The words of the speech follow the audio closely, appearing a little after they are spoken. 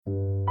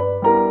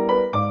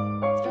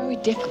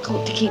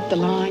difficult to keep the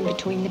line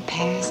between the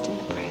past and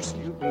the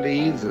present. Do you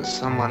believe that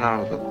someone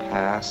out of the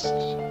past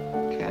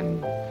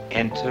can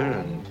enter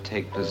and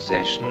take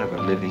possession of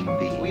a living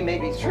being? We may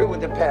be through with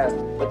the past,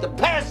 but the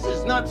past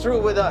is not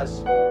through with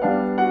us.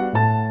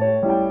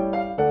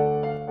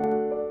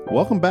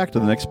 Welcome back to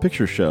The Next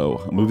Picture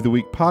Show, a Movie of the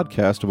Week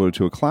podcast devoted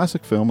to a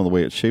classic film and the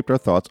way it shaped our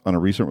thoughts on a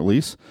recent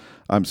release.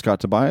 I'm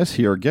Scott Tobias,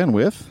 here again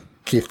with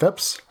Keith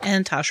Phipps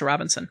and Tasha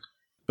Robinson.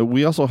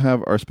 We also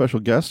have our special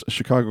guest,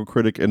 Chicago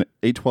critic and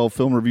 812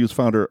 Film Reviews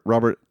founder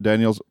Robert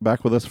Daniels,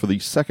 back with us for the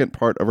second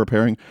part of our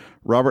pairing.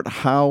 Robert,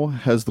 how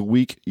has the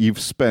week you've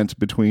spent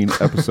between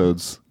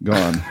episodes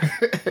gone?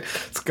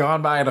 It's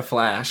gone by in a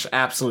flash.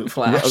 Absolute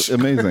flash. Yeah,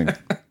 amazing.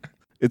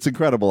 It's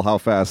incredible how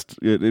fast,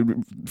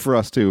 for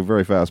us too,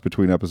 very fast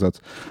between episodes.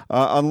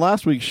 On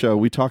last week's show,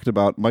 we talked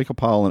about Michael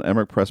Powell and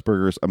Emmerich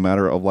Pressburger's A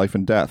Matter of Life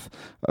and Death,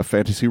 a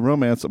fantasy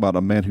romance about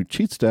a man who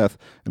cheats death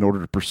in order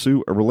to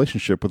pursue a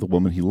relationship with a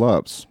woman he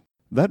loves.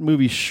 That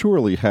movie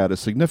surely had a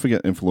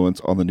significant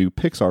influence on the new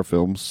Pixar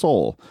film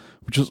Soul,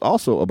 which is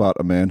also about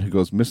a man who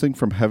goes missing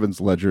from heaven's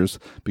ledgers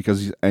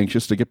because he's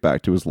anxious to get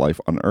back to his life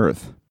on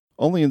Earth.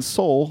 Only in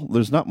Soul,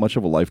 there's not much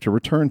of a life to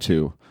return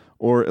to.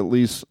 Or at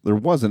least there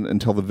wasn't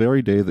until the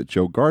very day that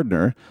Joe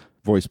Gardner,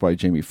 voiced by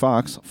Jamie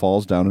Foxx,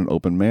 falls down an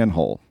open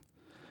manhole.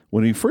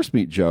 When we first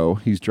meet Joe,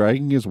 he's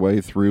dragging his way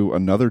through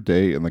another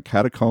day in the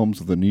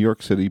catacombs of the New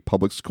York City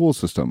public school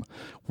system,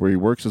 where he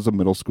works as a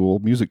middle school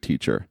music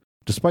teacher.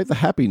 Despite the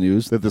happy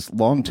news that this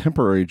long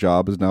temporary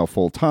job is now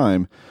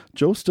full-time,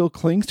 Joe still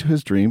clings to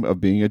his dream of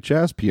being a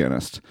jazz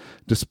pianist,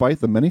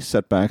 despite the many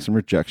setbacks and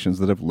rejections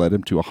that have led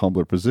him to a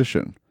humbler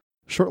position.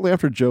 Shortly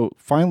after Joe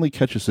finally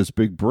catches his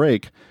big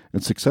break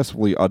and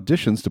successfully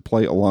auditions to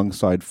play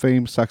alongside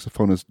famed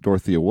saxophonist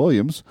Dorothea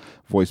Williams,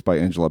 voiced by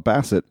Angela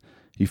Bassett,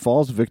 he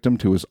falls victim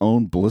to his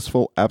own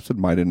blissful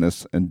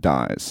absent-mindedness and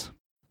dies.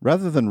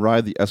 Rather than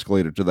ride the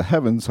escalator to the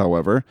heavens,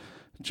 however,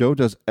 Joe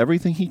does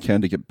everything he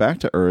can to get back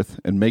to Earth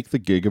and make the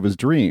gig of his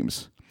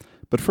dreams.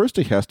 But first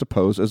he has to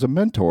pose as a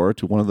mentor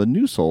to one of the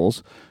new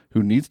souls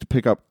who needs to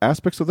pick up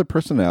aspects of their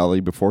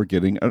personality before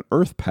getting an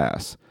Earth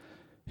pass.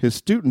 His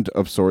student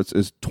of sorts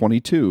is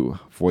 22,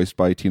 voiced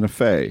by Tina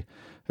Fey,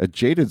 a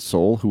jaded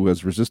soul who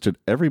has resisted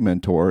every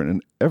mentor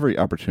and every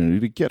opportunity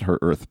to get her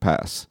Earth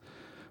pass.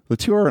 The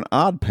two are an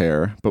odd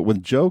pair, but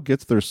when Joe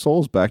gets their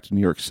souls back to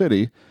New York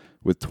City,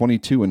 with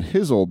 22 in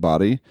his old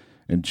body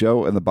and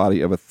Joe in the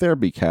body of a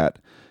therapy cat,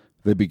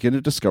 they begin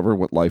to discover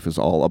what life is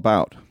all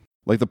about,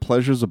 like the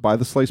pleasures of Buy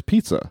the Slice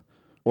Pizza,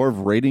 or of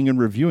rating and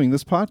reviewing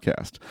this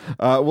podcast.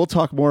 We'll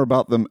talk more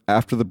about them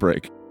after the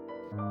break.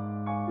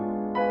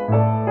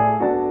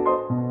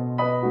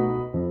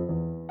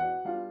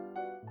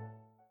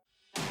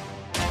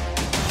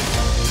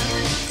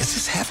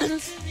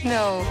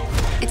 No,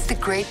 it's the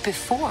great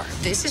before.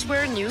 This is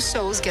where new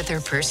souls get their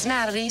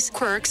personalities,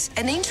 quirks,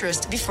 and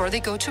interests before they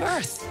go to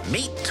Earth.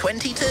 Meet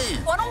 22.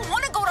 I don't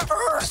want to go to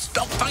Earth.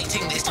 Stop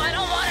fighting this. I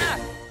don't want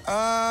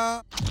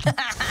to.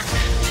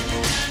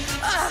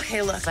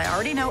 Okay, look, I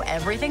already know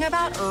everything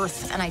about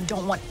Earth, and I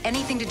don't want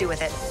anything to do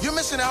with it. You're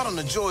missing out on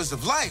the joys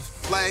of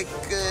life, like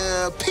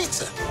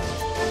pizza.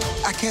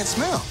 I can't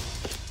smell.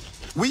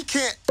 We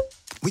can't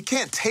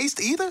taste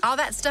either? All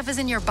that stuff is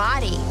in your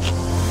body.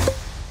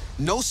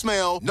 No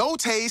smell, no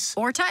taste.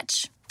 Or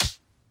touch.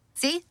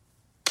 See?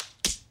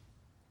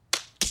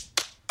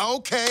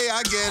 Okay,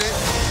 I get it.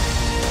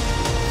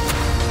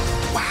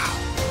 Wow,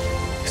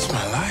 it's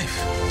my life.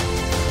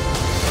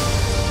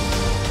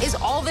 Is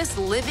all this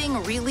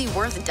living really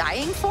worth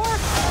dying for?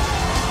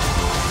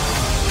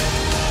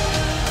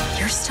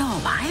 You're still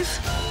alive?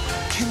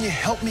 Can you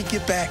help me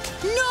get back?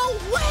 No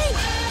way!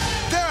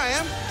 There I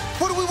am.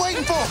 What are we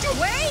waiting for?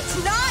 Wait,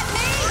 not me!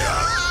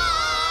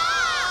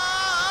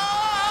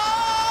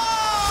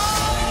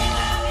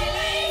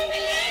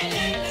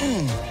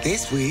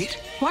 That's weird.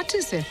 What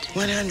is it?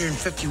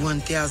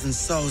 151,000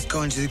 souls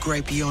going to the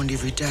great beyond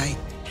every day,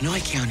 and I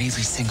count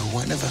every single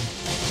one of them.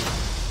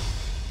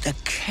 The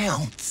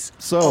counts.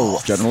 So,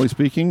 generally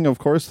speaking, of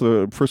course,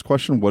 the first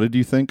question, what did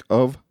you think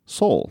of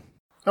Soul?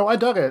 Oh, I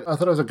dug it. I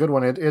thought it was a good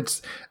one.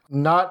 It's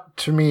not,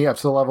 to me, up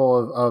to the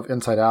level of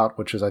Inside Out,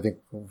 which is, I think,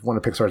 one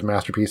of Pixar's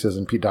masterpieces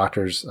and Pete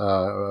Docter's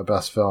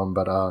best film.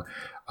 But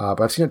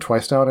I've seen it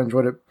twice now and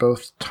enjoyed it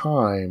both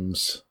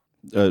times.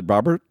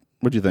 Robert?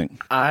 What do you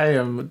think? I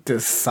am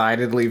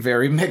decidedly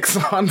very mixed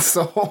on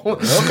Soul.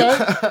 Okay.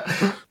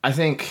 I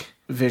think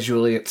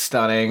visually it's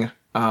stunning.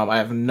 I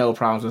have no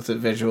problems with it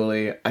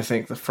visually. I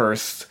think the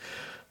first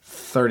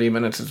 30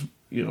 minutes is,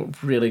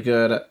 really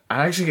good.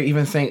 I actually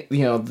even think,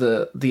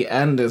 the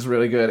end is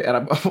really good. And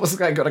I'm almost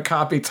going to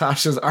copy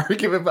Tasha's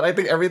argument, but I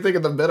think everything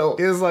in the middle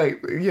is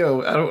like, I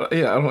don't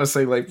want to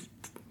say like,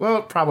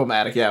 well,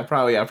 problematic. Yeah,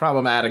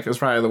 problematic is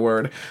probably the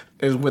word,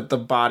 is with the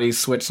body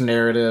switch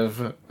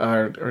narrative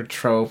or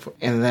trope.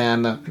 And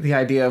then the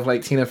idea of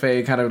like Tina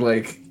Fey kind of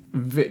like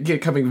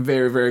coming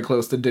very, very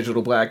close to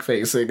digital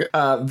blackfacing.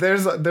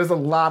 There's a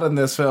lot in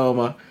this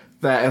film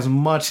that, as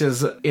much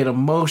as it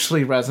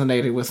emotionally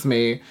resonated with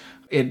me,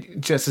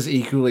 it just as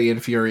equally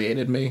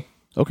infuriated me.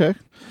 Okay.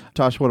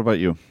 Tosh, what about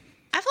you?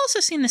 I've also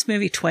seen this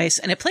movie twice,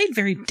 and it played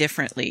very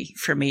differently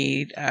for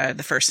me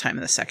the first time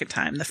and the second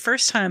time. The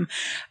first time,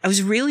 I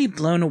was really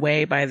blown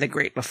away by The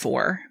Great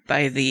Before,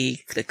 by the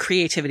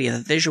creativity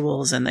of the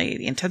visuals and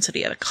the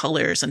intensity of the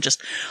colors and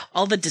just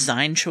all the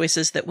design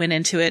choices that went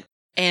into it.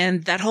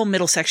 And that whole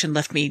middle section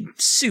left me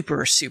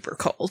super, super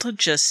cold.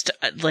 Just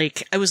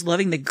like I was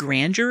loving the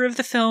grandeur of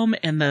the film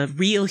and the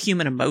real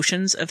human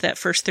emotions of that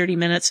first 30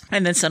 minutes.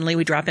 And then suddenly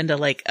we drop into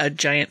like a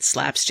giant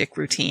slapstick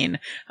routine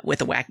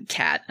with a wacky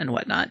cat and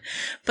whatnot.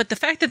 But the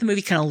fact that the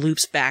movie kind of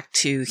loops back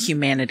to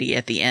humanity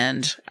at the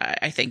end,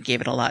 I think gave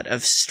it a lot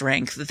of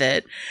strength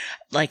that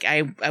like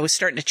I was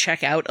starting to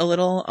check out a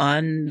little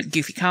on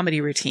goofy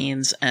comedy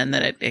routines, and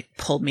then it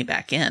pulled me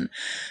back in.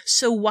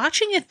 So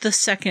watching it the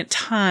second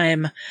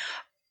time,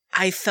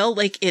 I felt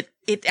like it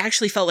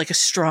actually felt like a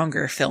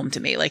stronger film to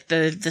me. Like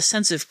the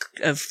sense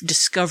of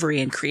discovery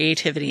and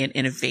creativity and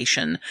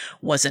innovation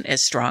wasn't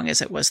as strong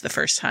as it was the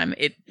first time.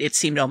 It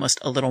seemed almost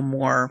a little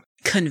more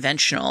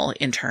conventional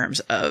in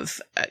terms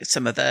of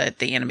some of the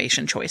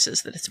animation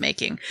choices that it's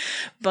making.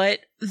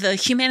 But the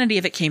humanity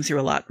of it came through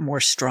a lot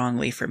more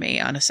strongly for me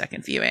on a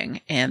second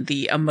viewing. And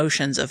the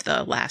emotions of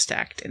the last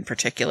act in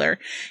particular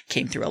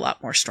came through a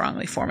lot more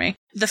strongly for me.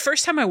 The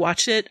first time I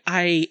watched it,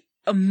 I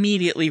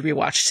immediately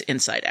rewatched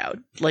Inside Out,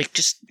 like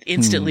just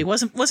instantly.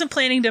 Wasn't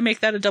planning to make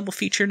that a double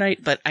feature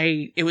night, but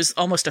it was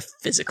almost a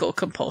physical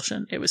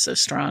compulsion. It was so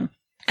strong.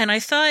 And I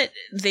thought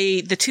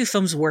the two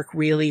films work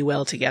really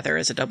well together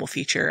as a double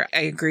feature.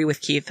 I agree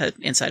with Keith that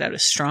Inside Out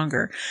is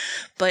stronger,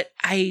 but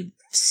I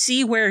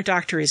see where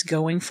Doctor is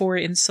going for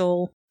in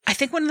Soul. I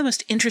think one of the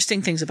most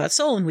interesting things about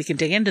Soul, and we can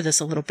dig into this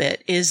a little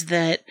bit, is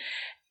that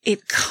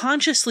it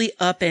consciously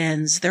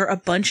upends. There are a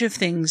bunch of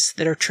things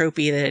that are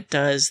tropey that it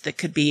does that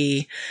could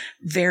be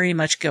very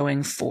much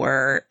going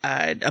for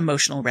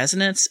emotional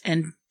resonance,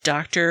 and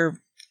Doctor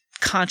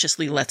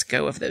consciously lets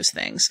go of those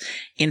things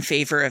in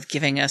favor of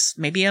giving us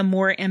maybe a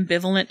more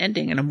ambivalent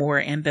ending and a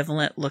more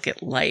ambivalent look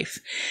at life.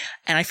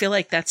 And I feel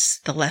like that's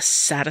the less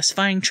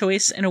satisfying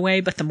choice in a way,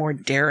 but the more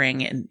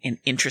daring and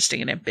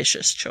interesting and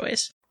ambitious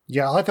choice.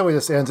 Yeah, I like the way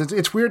this ends.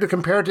 It's weird to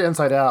compare it to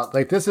Inside Out.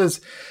 Like this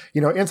is,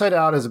 Inside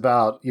Out is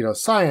about,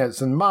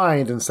 science and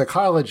mind and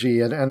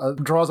psychology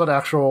and draws on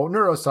actual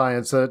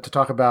neuroscience to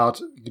talk about,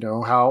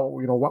 how,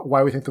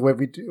 why we think the way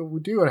we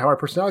do and how our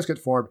personalities get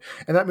formed.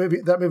 And that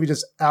movie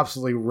just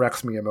absolutely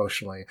wrecks me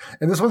emotionally.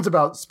 And this one's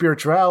about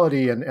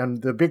spirituality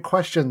and the big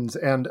questions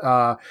and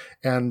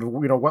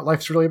what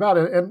life's really about.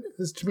 And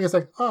to me, it's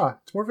like,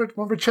 it's more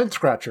of a chin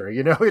scratcher.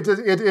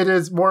 It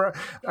is more,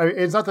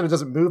 it's not that it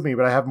doesn't move me,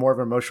 but I have more of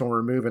an emotional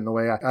remove in the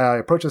way I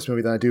approach this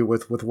movie than I do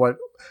with what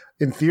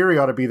in theory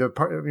ought to be the,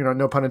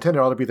 no pun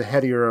intended, ought to be the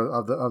headier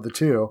of the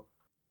two.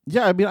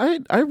 Yeah, I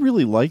mean, I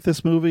really like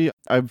this movie.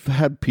 I've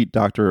had Pete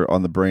Docter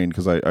on the brain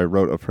because I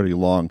wrote a pretty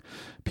long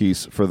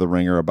piece for The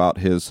Ringer about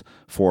his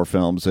 4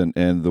 films and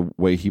the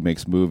way he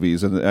makes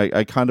movies. And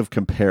I kind of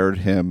compared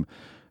him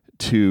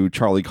to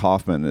Charlie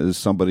Kaufman as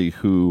somebody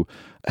who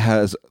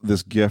has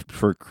this gift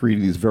for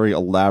creating these very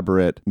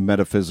elaborate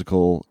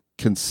metaphysical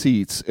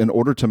conceits in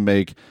order to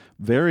make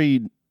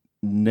very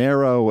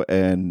narrow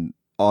and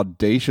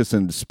audacious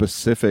and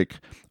specific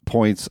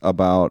points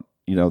about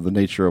the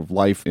nature of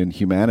life in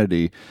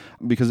humanity.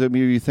 Because I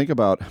mean, you think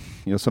about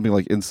something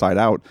like Inside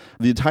Out,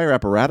 the entire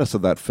apparatus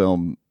of that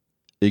film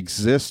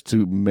exists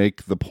to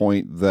make the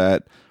point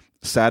that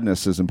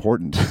sadness is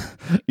important.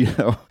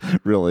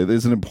 Really,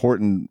 there's an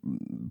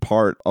important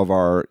part of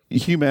our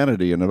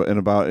humanity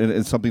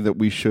and something that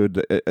we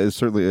should,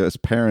 certainly as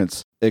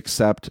parents,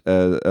 accept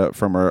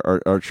from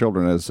our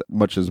children as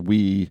much as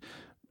we,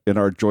 in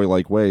our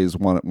joy-like ways,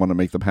 want to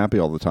make them happy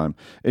all the time.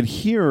 And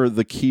here,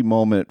 the key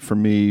moment for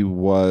me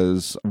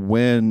was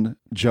when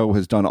Joe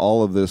has done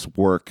all of this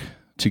work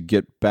to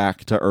get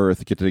back to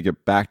Earth, to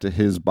get back to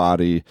his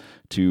body,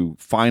 to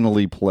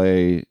finally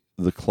play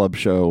the club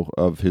show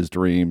of his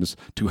dreams,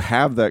 to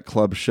have that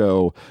club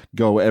show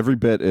go every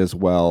bit as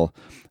well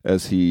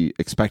as he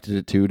expected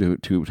it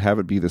to have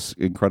it be this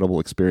incredible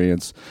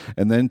experience,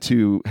 and then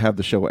to have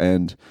the show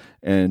end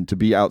and to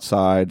be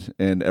outside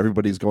and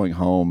everybody's going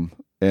home.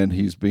 And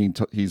he's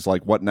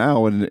like, what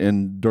now?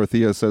 And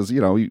Dorothea says,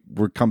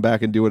 we'll come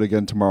back and do it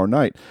again tomorrow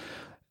night.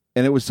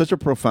 And it was such a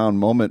profound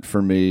moment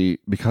for me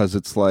because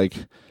it's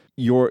like,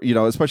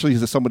 especially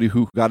as somebody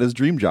who got his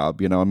dream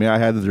job. I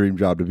had the dream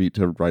job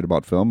to write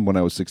about film when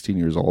I was 16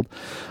 years old,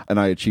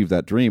 and I achieved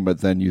that dream. But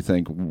then you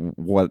think,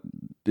 what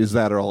is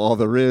that all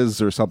there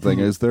is, or something?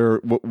 Mm-hmm. Is there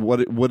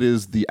what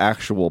is the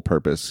actual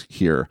purpose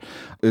here?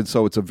 And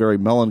so it's a very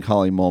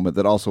melancholy moment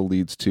that also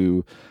leads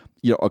to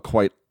a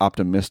quite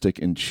optimistic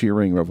and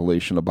cheering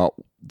revelation about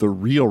the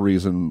real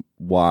reason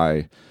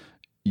why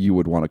you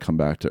would want to come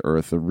back to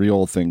Earth, the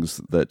real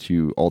things that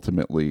you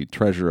ultimately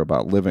treasure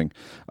about living.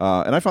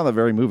 And I found that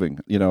very moving,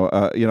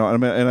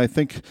 and I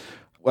think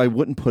I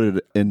wouldn't put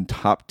it in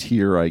top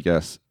tier, I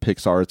guess,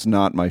 Pixar. It's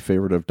not my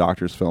favorite of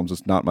Doctor's films.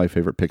 It's not my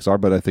favorite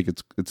Pixar, but I think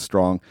it's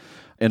strong.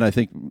 And I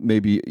think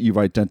maybe you've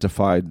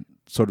identified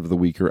sort of the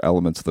weaker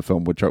elements of the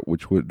film,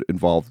 which would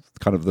involve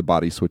kind of the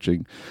body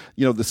switching,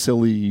 some of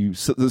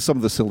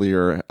the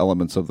sillier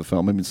elements of the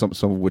film. I mean, some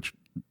of which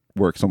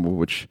work, some of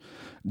which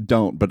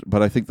don't.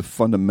 But I think the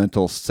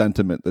fundamental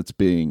sentiment that's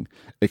being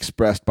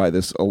expressed by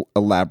this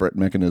elaborate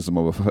mechanism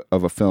of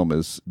a film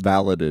is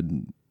valid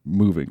and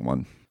moving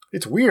one.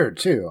 It's weird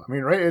too. I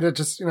mean, right? It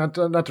just, not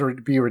to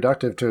be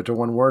reductive to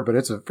one word, but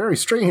it's a very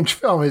strange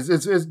film. It's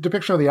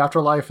depiction of the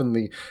afterlife and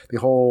the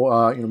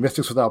whole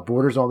Mystics Without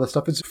Borders and all this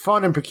stuff. It's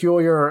fun and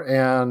peculiar,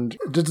 and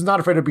it's not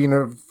afraid of being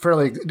a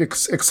fairly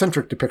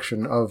eccentric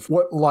depiction of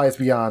what lies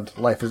beyond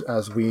life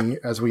as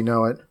we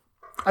know it.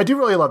 I do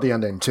really love the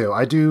ending too.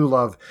 I do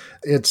love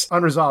it's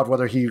unresolved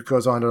whether he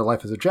goes on to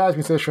life as a jazz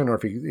musician or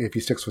if he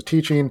sticks with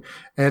teaching,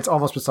 and it's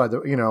almost beside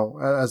the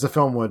as the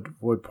film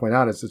would point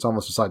out, it's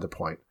almost beside the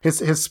point.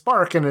 His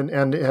spark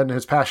and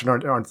his passion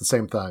aren't the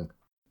same thing.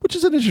 Which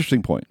is an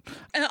interesting point.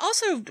 And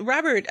also,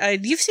 Robert,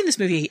 you've seen this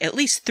movie at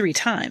least 3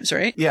 times,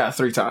 right? Yeah,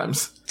 3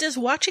 times. Does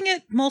watching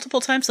it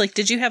multiple times,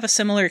 did you have a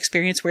similar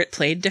experience where it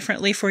played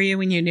differently for you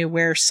when you knew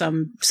where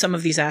some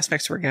of these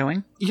aspects were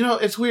going?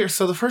 It's weird.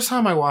 So the first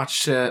time I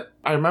watched it,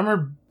 I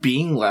remember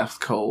being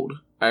left cold.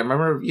 I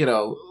remember,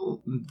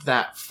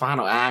 that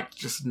final act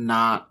just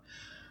not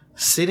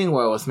sitting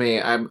well with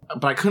me.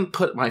 But I couldn't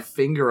put my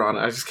finger on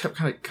it. I just kept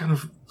kind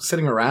of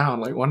sitting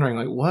around,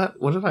 wondering, what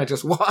did I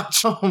just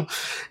watch?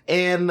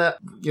 And,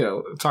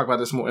 talk about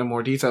this in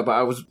more detail, but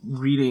I was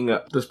reading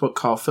this book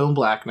called Film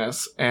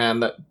Blackness,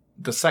 and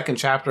the second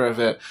chapter of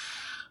it,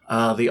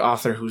 the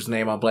author whose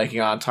name I'm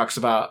blanking on talks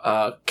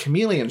about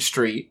Chameleon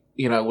Street,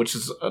 which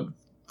is a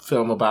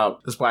film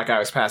about this black guy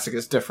who's passing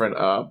his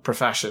different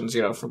professions,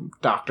 from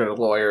doctor to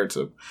lawyer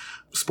to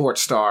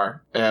sports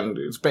star, and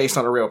it's based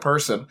on a real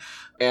person.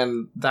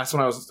 And that's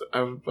when I was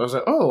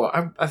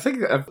like, I think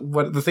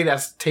what the thing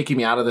that's taking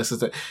me out of this is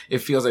that it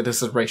feels like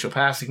this is a racial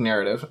passing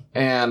narrative.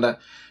 And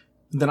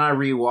then I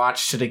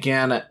rewatched it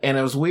again, and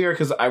it was weird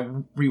because I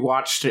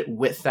rewatched it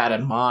with that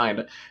in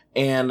mind.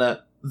 And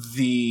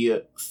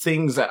the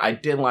things that I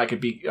didn't like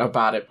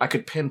about it, I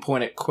could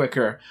pinpoint it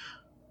quicker.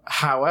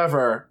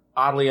 However,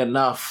 oddly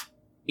enough,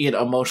 it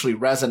emotionally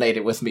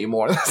resonated with me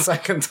more the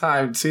second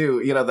time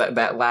too.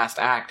 That last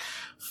act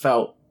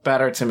felt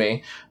better to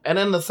me. And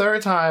then the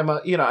third time,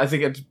 I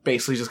think it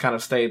basically just kind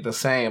of stayed the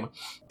same.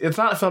 It's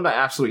not a film that I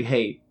absolutely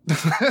hate.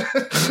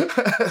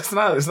 It's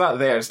not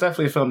there. It's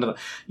definitely a film that,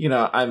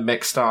 I'm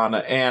mixed on.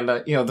 And,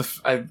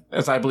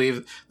 as I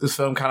believe this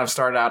film kind of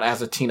started out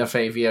as a Tina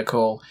Fey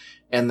vehicle,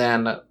 and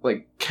then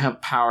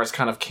Kemp Powers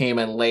kind of came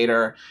in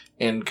later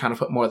and kind of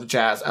put more of the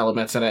jazz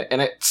elements in it.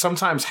 And it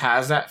sometimes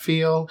has that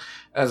feel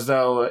as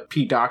though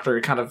Pete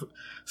Docter kind of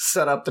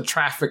set up the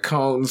traffic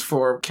cones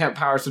for Kemp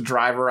Powers to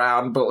drive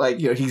around, but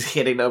he's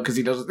hitting them because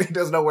he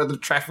doesn't know where the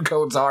traffic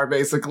cones are,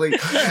 basically.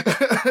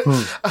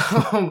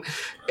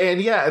 And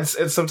yeah,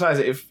 it's sometimes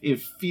it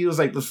feels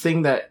like the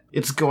thing that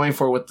it's going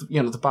for with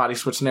the body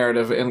switch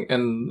narrative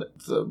and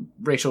the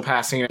racial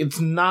passing, it's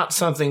not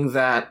something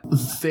that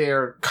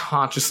they're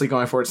consciously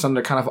going for. It's something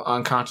they're kind of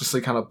unconsciously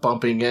kind of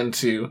bumping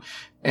into,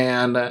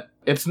 and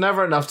it's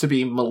never enough to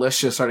be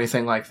malicious or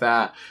anything like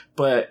that,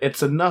 but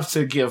it's enough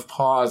to give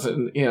pause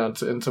and,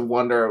 to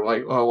wonder,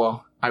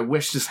 I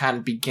wish this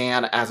hadn't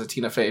began as a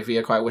Tina Fey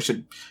vehicle. I wish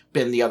it'd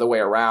been the other way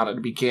around.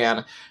 It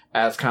began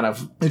as kind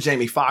of a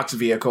Jamie Foxx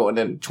vehicle, and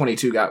then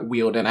 22 got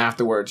wheeled in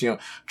afterwards,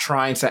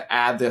 trying to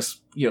add this,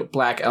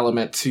 black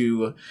element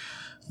to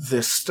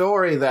this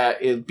story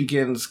that it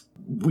begins.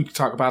 We can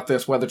talk about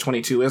this, whether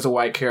 22 is a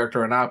white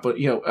character or not, but,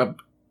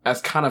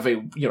 as kind of a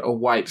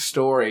white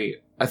story,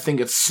 I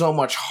think it's so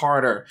much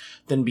harder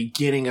than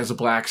beginning as a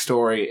black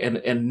story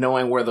and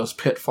knowing where those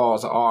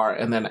pitfalls are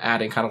and then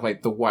adding kind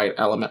of the white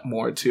element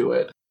more to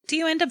it. Do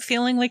you end up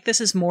feeling like this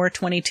is more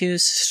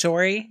 22's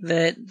story,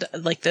 that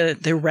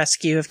the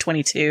rescue of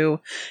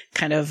 22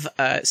 kind of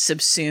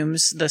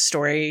subsumes the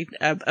story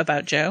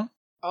about Joe?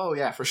 Oh,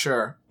 yeah, for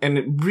sure. And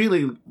it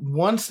really,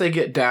 once they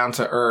get down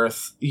to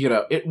earth,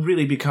 it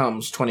really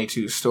becomes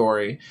 22's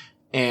story,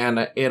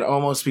 and it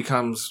almost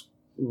becomes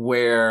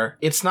where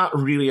it's not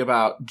really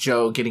about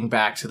Joe getting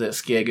back to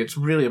this gig. It's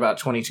really about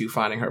 22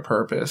 finding her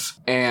purpose.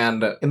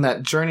 And in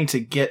that journey to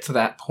get to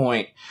that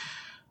point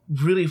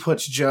really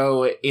puts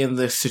Joe in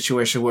this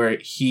situation where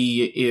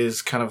he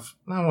is kind of,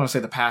 I don't want to say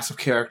the passive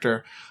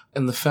character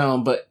in the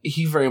film, but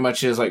he very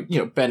much is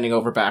bending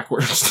over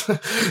backwards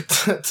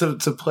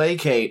to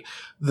placate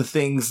the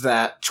things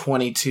that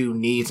 22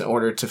 needs in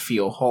order to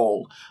feel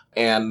whole.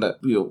 And,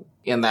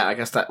 in that, I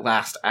guess that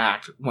last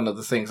act, one of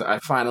the things I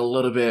find a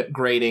little bit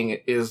grating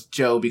is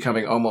Joe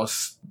becoming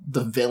almost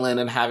the villain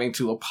and having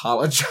to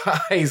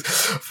apologize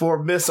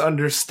for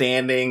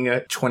misunderstanding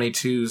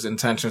 22's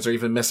intentions or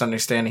even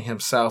misunderstanding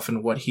himself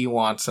and what he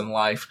wants in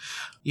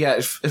life. Yeah,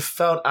 it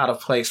felt out of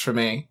place for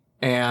me.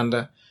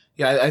 And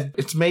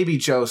it's maybe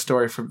Joe's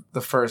story from the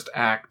first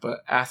act, but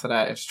after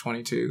that, it's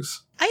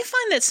 22's. I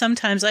find that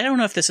sometimes, I don't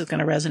know if this is going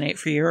to resonate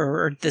for you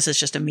or this is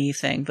just a me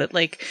thing, but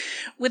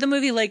with a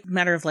movie like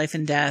Matter of Life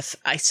and Death,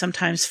 I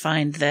sometimes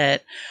find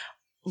that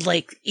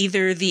like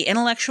either the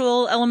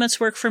intellectual elements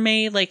work for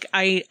me. Like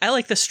I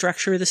like the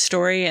structure of the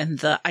story and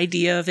the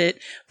idea of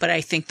it, but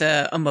I think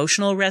the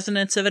emotional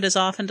resonance of it as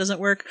often doesn't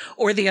work,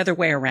 or the other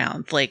way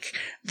around. Like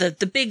the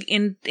big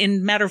in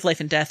Matter of Life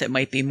and Death, it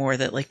might be more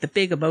that like the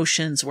big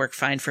emotions work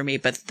fine for me,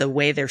 but the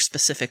way they're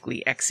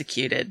specifically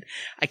executed,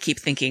 I keep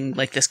thinking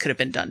like this could have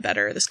been done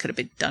better. This could have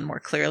been done more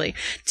clearly.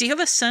 Do you have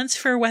a sense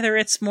for whether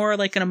it's more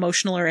like an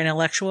emotional or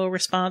intellectual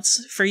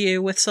response for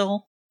you with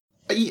Soul?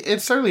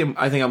 It's certainly,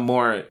 I think, a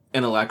more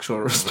intellectual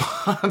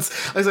response.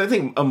 I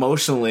think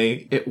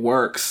emotionally it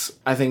works.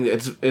 I think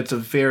it's a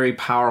very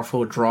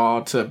powerful draw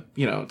to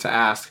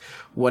ask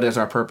what is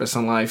our purpose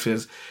in life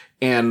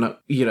and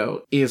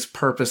is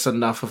purpose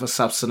enough of a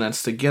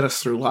substance to get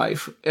us through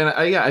life? And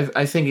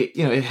I think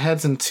it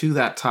heads into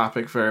that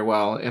topic very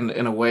well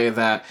in a way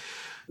that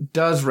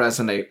does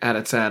resonate at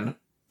its end.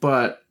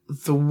 But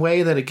the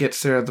way that it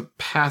gets there, the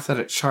path that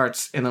it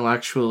charts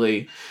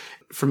intellectually,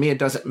 for me, it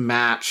doesn't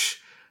match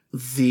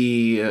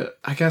I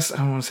guess I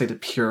don't want to say the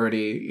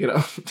purity,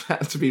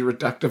 to be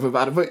reductive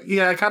about it, but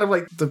yeah, kind of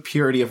like the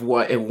purity of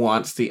what it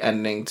wants the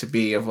ending to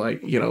be of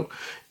like,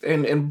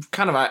 and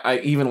kind of, I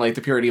even like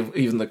the purity of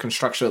even the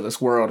construction of this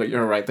world,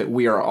 you're right, that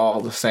we are all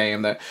the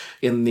same, that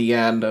in the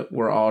end,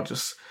 we're all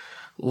just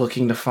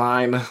looking to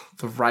find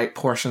the right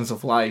portions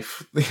of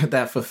life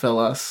that fulfill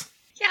us.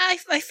 Yeah, I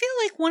feel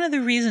like one of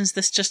the reasons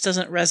this just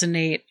doesn't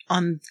resonate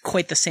on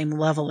quite the same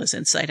level as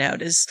Inside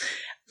Out is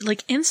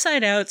like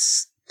Inside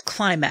Out's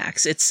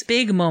climax, its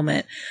big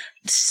moment,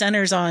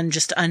 centers on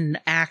just an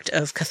act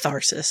of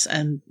catharsis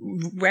and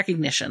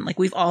recognition. Like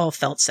we've all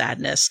felt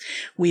sadness,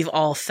 we've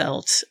all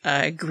felt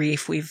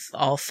grief, we've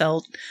all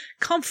felt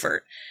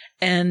comfort,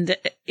 and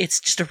it's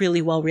just a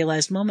really well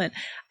realized moment.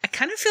 I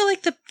kind of feel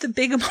like the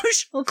big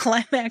emotional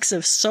climax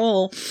of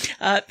Soul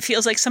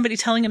feels like somebody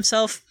telling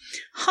himself,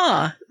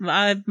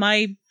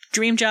 my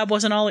dream job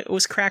wasn't all it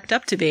was cracked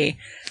up to be.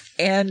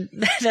 And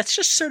that's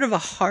just sort of a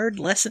hard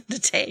lesson to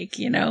take,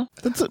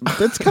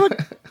 That's kind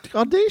of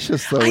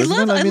audacious, though. I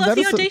love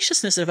the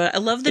audaciousness of it. I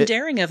love the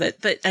daring of it.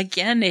 But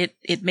again,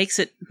 it makes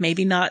it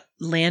maybe not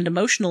land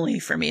emotionally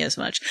for me as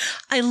much.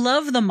 I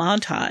love the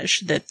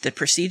montage, the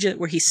procedure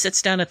where he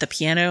sits down at the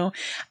piano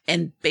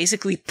and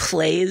basically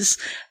plays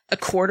a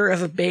quarter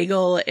of a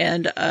bagel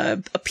and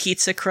a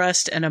pizza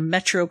crust and a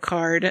Metro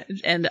card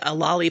and a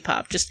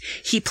lollipop. Just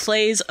he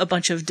plays a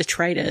bunch of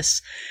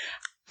detritus.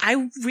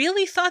 I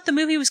really thought the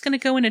movie was going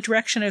to go in a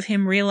direction of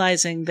him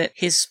realizing that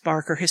his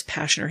spark or his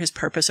passion or his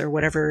purpose or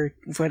whatever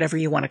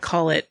you want to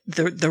call it,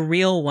 the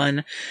real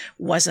one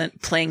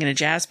wasn't playing in a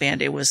jazz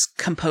band. It was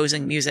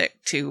composing music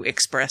to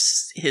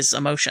express his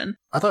emotion.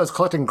 I thought it was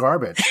collecting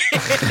garbage.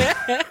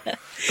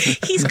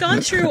 He's gone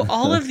through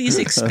all of these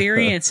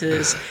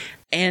experiences,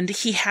 and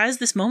he has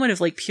this moment of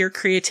like pure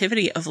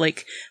creativity of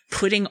like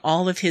putting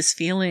all of his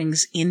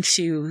feelings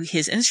into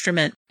his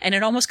instrument, and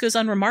it almost goes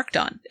unremarked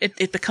on.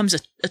 It becomes a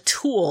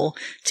tool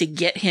to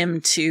get him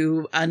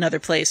to another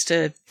place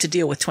to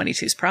deal with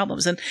 22's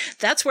problems. And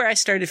that's where I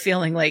started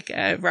feeling like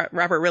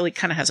Robert really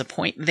kind of has a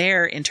point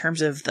there in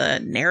terms of the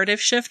narrative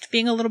shift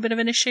being a little bit of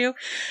an issue,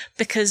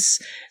 because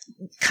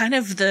kind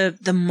of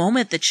the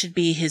moment that should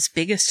be his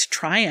biggest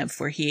triumph,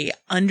 where he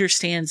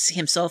understands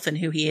himself and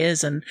who he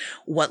is and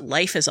what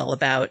life is all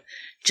about,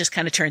 just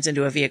kind of turns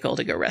into a vehicle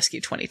to go rescue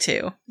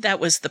 22. That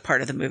was the part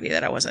of the movie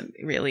that I wasn't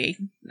really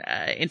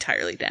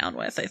entirely down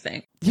with, I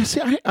think. Yeah, see,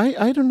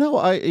 I don't know.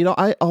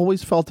 I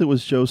always felt it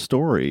was Joe's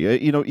story.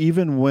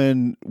 Even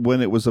when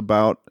it was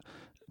about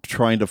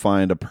trying to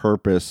find a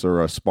purpose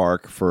or a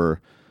spark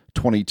for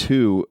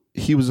 22,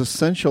 he was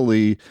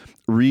essentially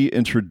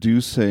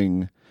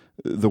reintroducing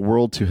the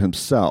world to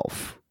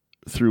himself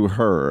through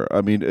her.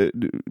 I mean,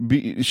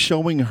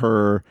 showing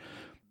her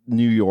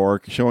New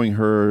York, showing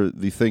her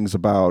the things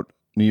about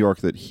New York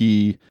that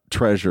he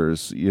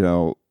treasures,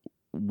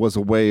 was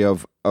a way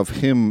of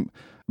him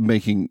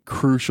making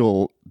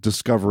crucial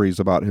discoveries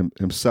about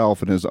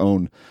himself and his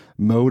own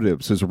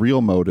motives, his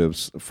real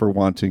motives for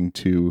wanting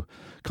to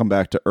come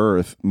back to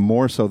Earth,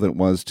 more so than it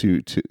was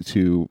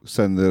to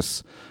send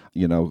this,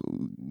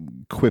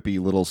 quippy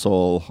little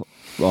soul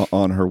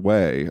on her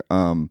way.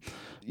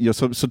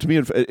 So to me,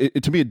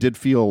 it did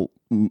feel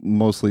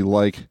mostly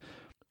like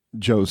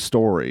Joe's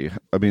story.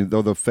 I mean,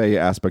 though the Faye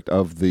aspect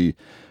of the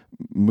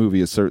movie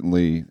is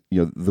certainly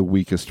the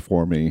weakest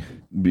for me,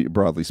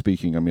 broadly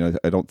speaking. I mean,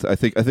 I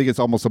think it's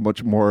almost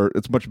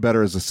it's much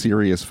better as a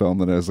serious film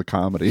than as a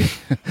comedy.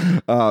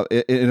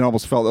 It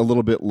almost felt a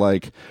little bit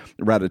like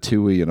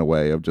Ratatouille in a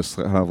way, of just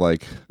kind of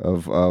like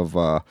of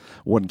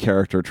one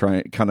character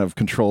kind of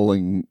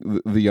controlling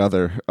the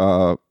other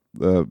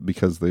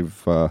because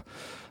they've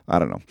I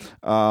don't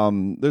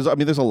know.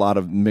 There's a lot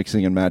of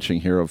mixing and matching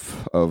here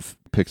of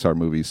Pixar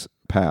movies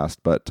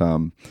past, but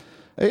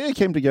it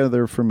came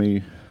together for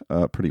me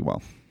pretty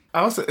well.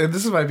 Also, and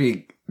this might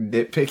be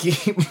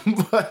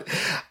nitpicky, but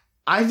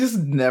I just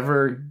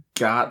never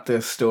got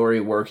this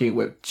story working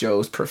with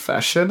Joe's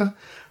profession,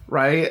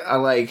 right?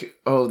 I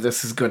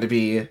this is going to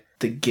be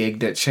the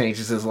gig that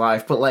changes his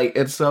life, but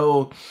it's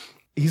so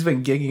he's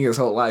been gigging his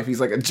whole life. He's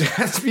like a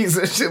jazz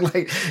musician.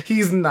 Like,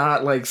 he's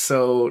not like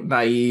so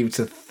naive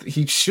to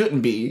he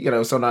shouldn't be, you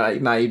know, so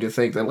naive to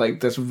think that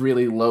like this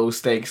really low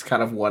stakes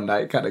kind of one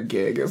night kind of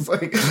gig is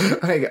like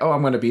oh,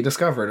 I'm going to be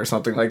discovered or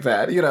something like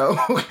that, you know.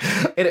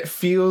 And it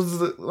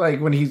feels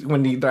like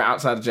when they're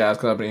outside the jazz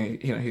club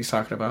and you know, he's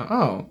talking about,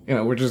 oh, you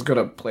know, we're just going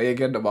to play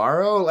again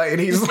tomorrow. Like,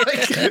 and he's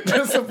like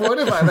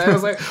disappointed by that. I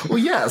was like, well,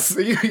 yes,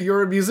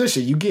 you're a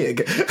musician, you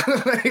gig.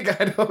 Like,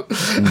 I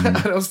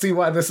don't see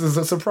why this is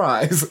a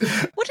surprise.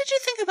 What did you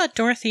think about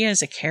Dorothea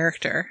as a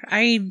character?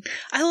 I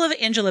love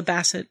Angela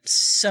Bassett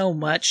so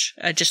much.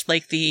 Just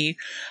like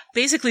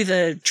basically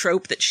the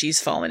trope that she's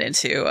fallen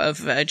into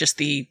of just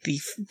the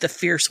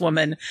fierce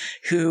woman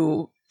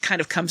who kind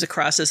of comes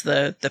across as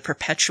the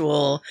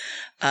perpetual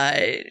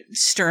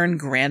stern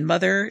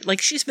grandmother.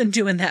 Like, she's been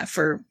doing that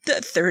for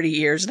 30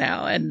 years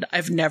now, and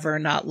I've never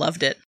not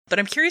loved it. But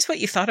I'm curious what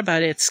you thought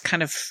about its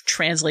kind of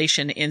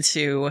translation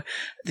into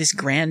this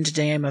grand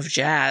dame of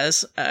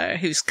jazz,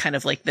 who's kind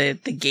of like the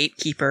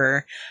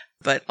gatekeeper,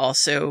 but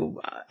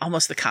also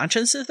almost the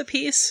conscience of the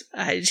piece.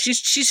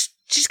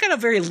 She's got a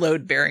very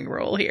load-bearing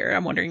role here.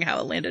 I'm wondering how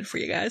it landed for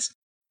you guys.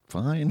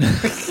 Fine. I'm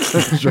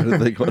trying to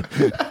think.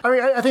 I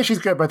mean, I think she's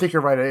good, but I think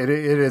you're right. It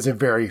is a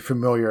very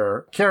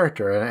familiar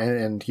character,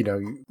 and you know,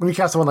 when you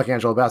cast someone like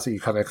Angela Bassett, you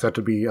kind of expect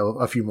to be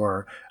a few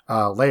more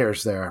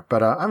layers there.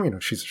 But I mean,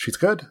 she's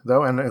good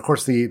though, and of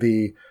course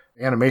the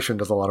animation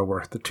does a lot of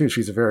work too.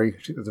 She has a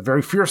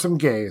very fearsome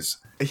gaze.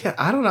 Yeah,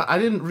 I don't know. I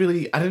didn't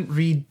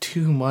read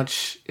too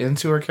much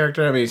into her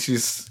character. I mean,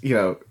 she's, you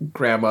know,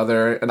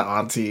 grandmother and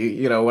auntie,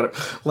 you know, what,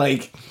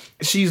 like,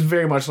 she's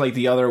very much like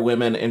the other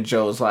women in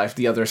Joe's life,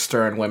 the other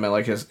stern women,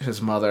 like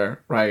his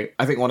mother, right?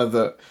 I think one of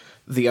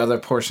the other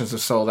portions of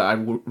Soul that I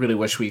really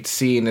wish we'd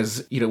seen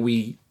is, you know,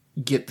 we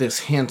get this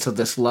hint of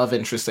this love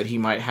interest that he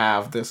might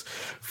have, this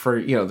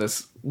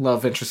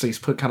love interest that he's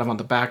put kind of on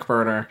the back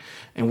burner,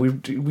 and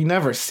we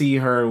never see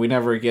her, we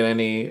never get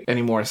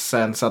any more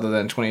sense other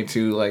than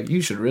 22 like,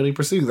 you should really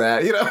pursue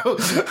that, you know.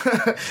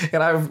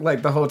 And I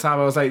like the whole time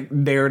I was like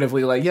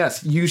narratively like,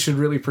 yes, you should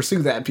really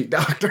pursue that, Pete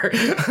Doctor.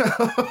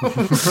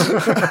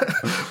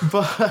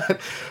 But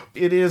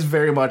it is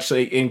very much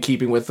like in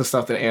keeping with the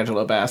stuff that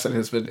Angela Bassett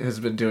has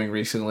been doing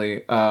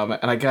recently,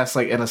 and I guess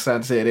like in a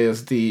sense it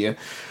is the,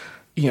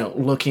 you know,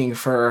 looking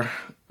for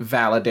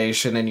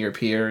validation in your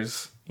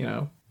peers, you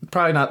know.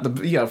 Probably not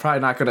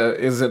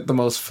isn't the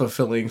most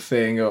fulfilling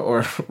thing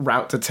or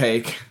route to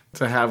take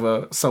to have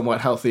a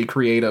somewhat healthy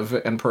creative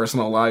and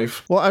personal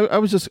life. Well,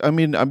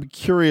 I'm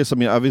curious. I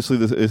mean, obviously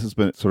this has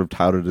been sort of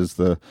touted as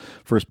the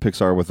first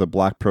Pixar with a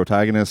black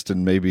protagonist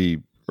and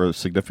maybe or a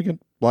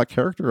significant black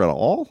character at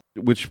all,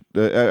 which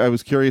I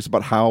was curious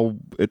about how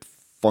it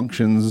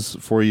functions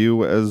for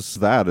you as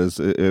that, as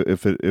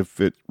if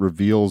it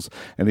reveals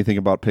anything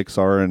about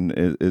Pixar and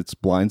its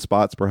blind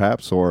spots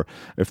perhaps, or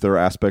if there are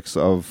aspects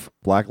of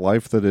black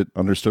life that it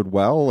understood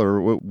well, or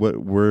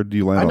where do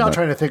you land on that? I'm not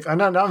trying to think. I'm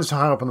just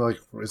hung up on like,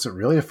 is it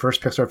really a first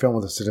Pixar film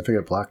with a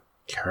significant black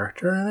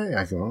character in it?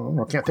 I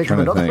can't think of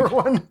another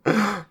one.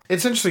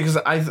 It's interesting because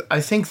I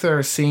think there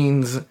are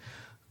scenes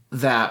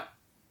that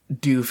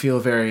do feel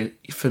very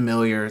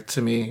familiar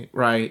to me,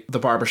 right? The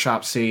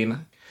barbershop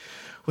scene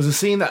was a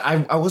scene that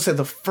I will say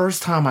the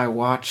first time I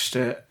watched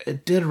it,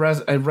 it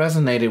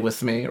resonated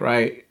with me,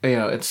 right? You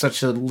know, it's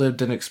such a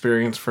lived-in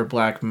experience for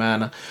black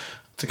men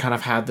to kind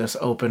of have this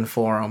open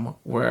forum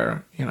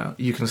where, you know,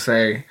 you can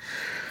say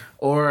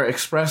or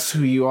express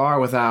who you are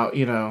without,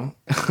 you know,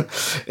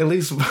 at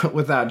least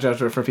without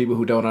judgment for people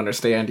who don't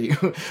understand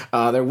you.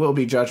 There will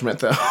be judgment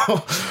though,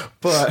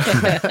 but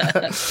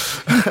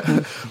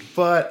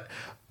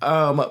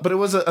it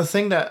was a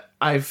thing that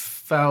I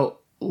felt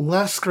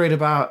less great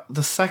about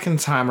the second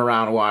time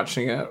around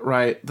watching it,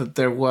 right? That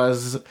there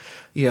was,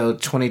 you know,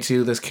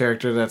 22, this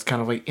character that's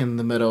kind of like in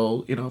the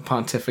middle, you know,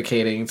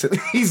 pontificating to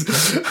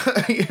these,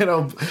 you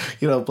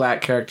know,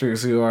 black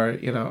characters who are,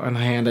 you know, on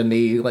hand and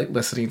knee, like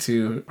listening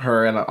to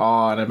her in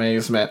awe and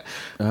amazement.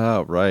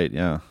 Oh, right.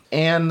 Yeah.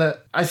 And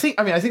I think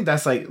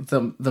that's like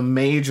the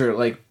major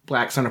like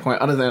black center point,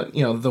 other than,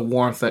 you know, the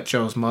warmth that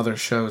Joe's mother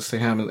shows to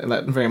him, and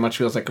that very much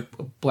feels like a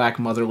black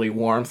motherly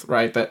warmth,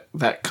 right?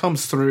 That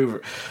comes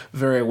through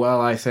very well,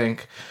 I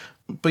think.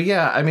 But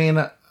yeah, I mean,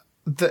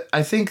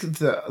 I think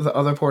the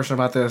other portion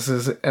about this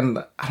is, and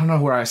I don't know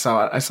where I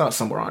saw it. I saw it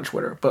somewhere on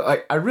Twitter, but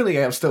like I really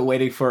am still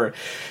waiting for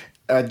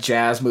a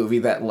jazz movie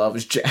that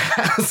loves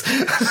jazz.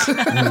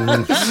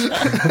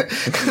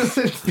 Because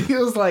it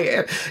feels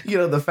like, you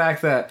know, the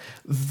fact that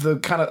the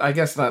kind of, I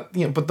guess not,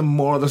 you know, but the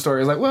moral of the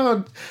story is like,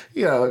 well,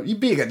 you know, you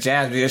being a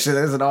jazz musician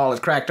isn't all it's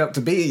cracked up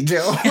to be,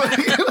 Joe.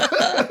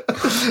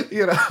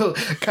 You know,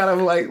 kind of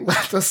like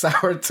left a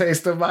sour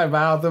taste in my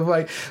mouth of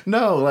like,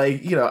 no,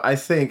 like, you know, I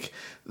think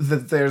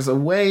that there's a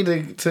way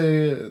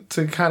to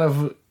kind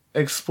of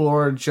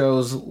explore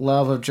Joe's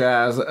love of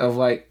jazz, of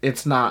like,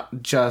 it's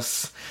not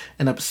just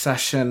an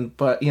obsession,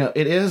 but, you know,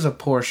 it is a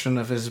portion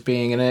of his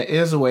being, and it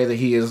is a way that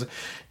he is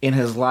in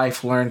his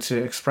life learned to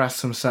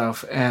express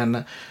himself,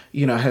 and,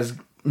 you know, has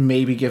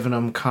maybe given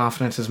him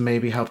confidence, has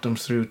maybe helped him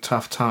through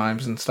tough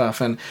times and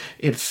stuff. And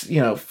it's,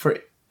 for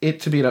it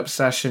to be an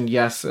obsession,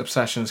 yes,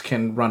 obsessions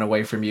can run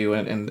away from you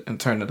and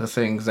turn into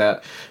things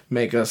that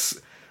make us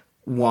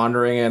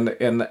wandering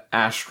in the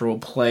astral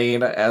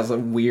plane as a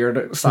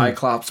weird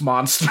Cyclops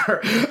monster.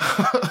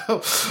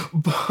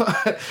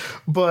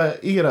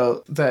 but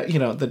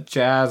the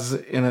jazz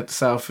in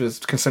itself is,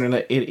 considering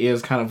that it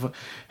is kind of,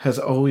 has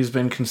always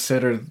been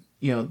considered,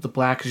 the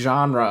black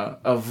genre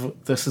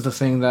of, this is the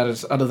thing that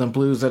is, other than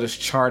blues, that has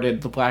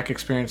charted the black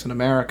experience in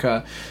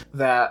America,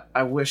 that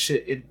I wish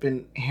it'd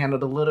been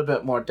handled a little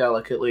bit more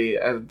delicately,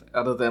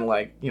 other than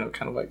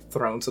kind of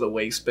thrown to the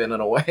waste bin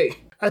in a way.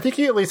 I think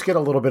you at least get a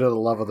little bit of the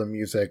love of the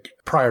music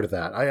prior to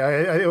that.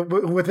 I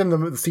within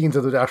the scenes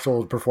of the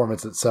actual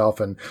performance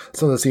itself, and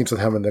some of the scenes with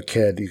him and the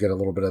kid, you get a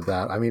little bit of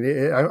that. I mean,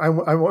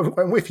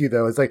 I'm with you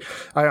though. It's like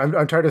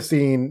I'm tired of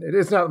seeing.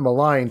 It's not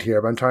maligned here,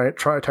 but I'm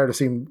tired of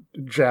seeing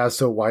jazz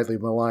so widely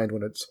maligned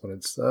when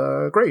it's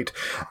great.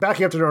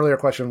 Backing up to an earlier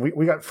question,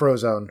 we got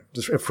Frozone.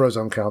 Just if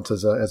Frozone counts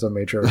as a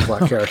major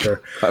black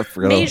character. I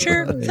forgot.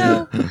 Major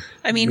though.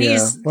 I mean,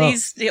 he's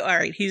all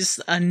right. He's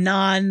a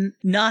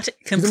not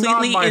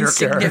completely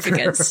insignificant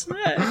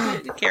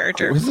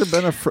character. Has there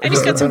been a and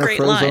he's got some great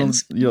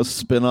lines.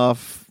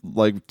 Spin-off,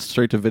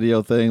 straight to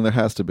video thing? There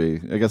has to be.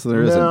 I guess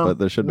there isn't, but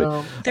there should be.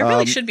 There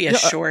really should be a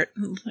short.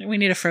 We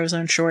need a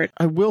Frozone short.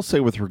 I will say,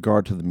 with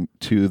regard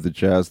to the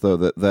jazz, though,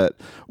 that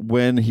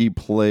when he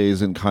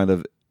plays and kind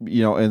of,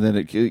 and then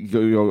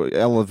it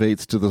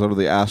elevates to the sort of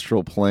the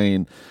astral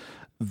plane,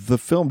 the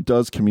film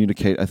does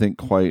communicate, I think,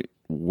 quite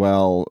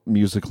well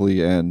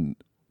musically and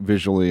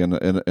visually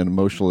and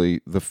emotionally,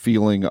 the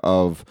feeling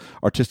of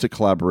artistic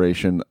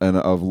collaboration and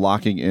of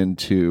locking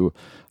into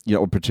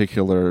a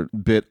particular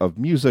bit of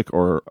music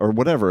or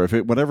whatever,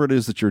 whatever it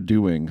is that you're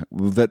doing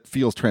that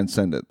feels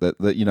transcendent, that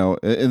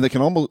and that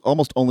can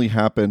almost only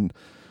happen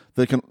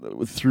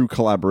through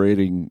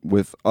collaborating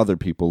with other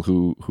people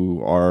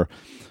who are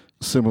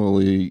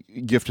similarly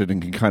gifted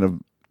and can kind of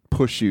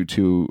push you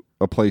to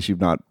a place you've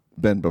not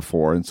been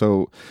before. And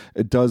so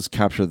it does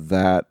capture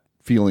that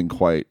feeling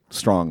quite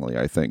strongly,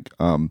 I think,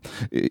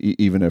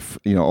 even if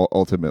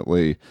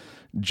ultimately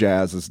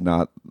jazz is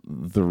not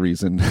the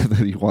reason that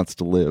he wants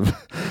to live,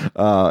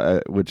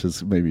 which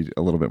is maybe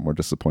a little bit more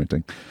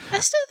disappointing.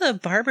 As to the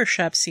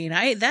barbershop scene,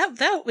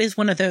 that is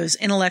one of those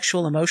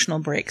intellectual emotional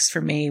breaks for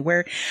me,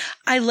 where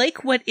I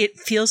like what it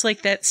feels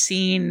like that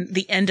scene,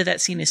 the end of that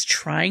scene, is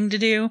trying to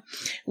do,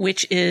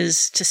 which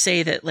is to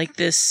say that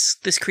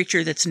this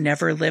creature that's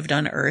never lived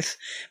on Earth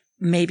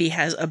maybe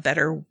has a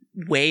better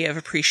way of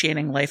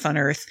appreciating life on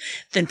Earth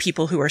than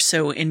people who are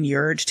so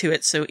inured to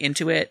it, so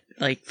into it,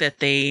 that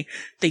they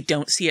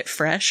don't see it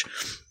fresh.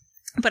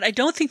 But I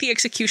don't think the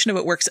execution of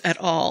it works at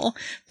all,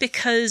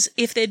 because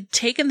if they'd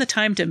taken the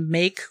time to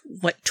make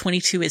what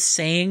 22 is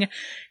saying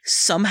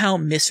somehow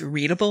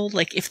misreadable,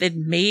 if they'd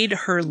made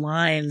her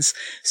lines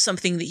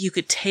something that you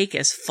could take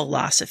as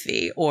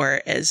philosophy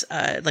or as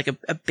a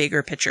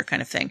bigger picture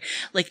kind of thing,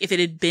 if it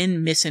had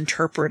been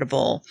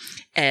misinterpretable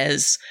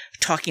as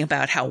talking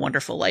about how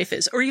wonderful life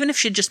is, or even if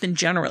she'd just been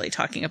generally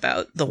talking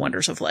about the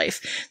wonders of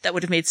life, that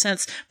would have made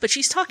sense. But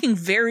she's talking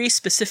very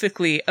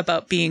specifically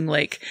about being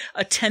a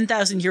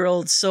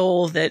 10,000-year-old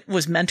soul that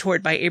was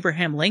mentored by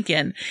Abraham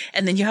Lincoln.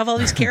 And then you have all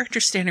these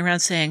characters standing around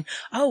saying,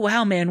 oh,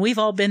 wow, man, we've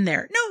all been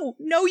there.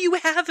 No, you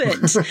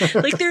haven't.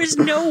 There's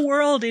no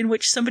world in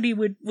which somebody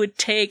would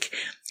take,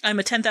 I'm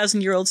a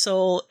 10,000-year-old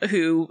soul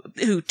who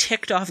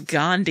ticked off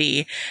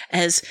Gandhi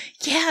as,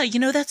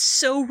 that's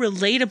so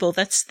relatable.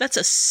 That's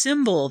a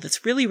symbol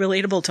that's really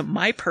relatable to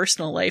my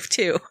personal life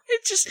too.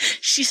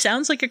 She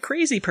sounds like a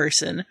crazy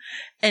person,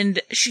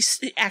 and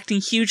she's acting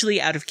hugely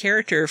out of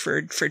character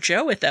for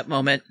Joe at that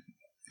moment.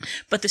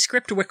 But the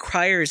script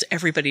requires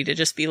everybody to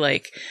just be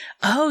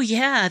oh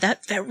yeah,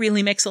 that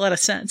really makes a lot of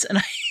sense. And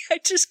I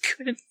just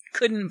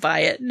couldn't buy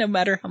it, no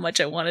matter how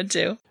much I wanted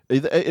to.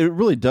 It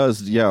really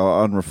does,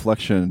 on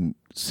reflection,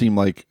 seem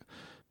like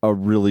a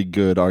really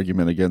good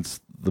argument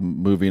against the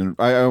movie. And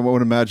I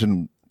would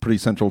imagine pretty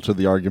central to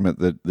the argument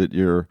that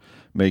you're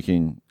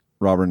making,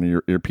 Robert,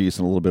 in your piece,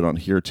 and a little bit on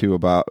here too,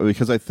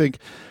 because I think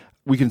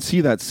we can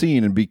see that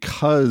scene, and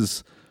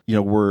because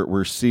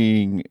we're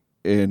seeing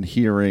and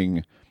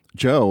hearing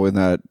Joe in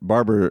that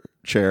barber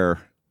chair,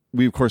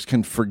 we of course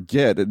can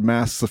forget. It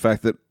masks the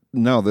fact that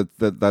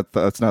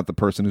that's not the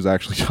person who's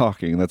actually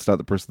talking. That's not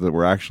the person that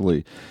we're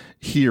actually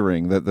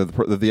hearing. That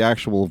the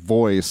actual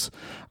voice,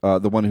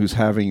 the one who's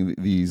having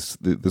this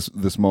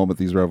moment,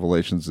 these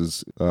revelations,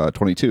 is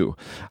 22,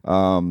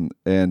 and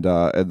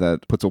that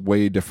puts a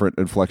way different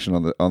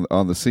inflection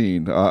on the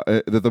scene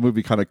that the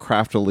movie kind of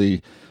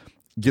craftily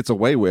gets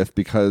away with,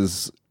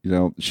 because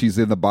she's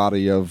in the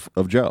body of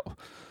Joe.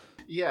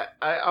 Yeah,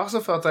 I also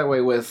felt that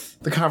way with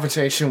the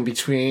confrontation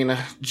between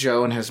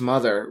Joe and his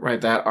mother, right?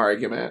 That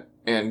argument.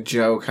 And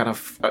Joe kind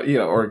of,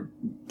 or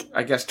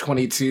I guess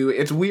 22.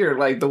 It's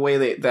weird, the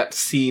way that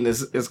scene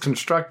is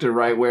constructed,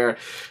 right? Where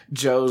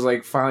Joe's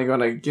finally going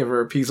to give her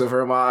a piece of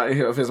her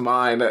mind, of his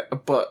mind,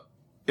 but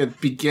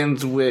it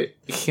begins with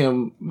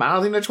him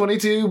mouthing to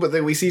 22, but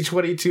then we see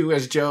 22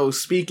 as Joe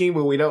speaking,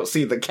 but we don't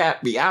see the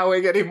cat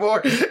meowing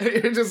anymore.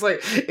 You're just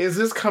like, is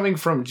this coming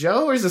from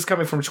Joe or is this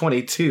coming from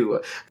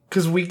 22?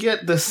 Because we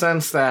get the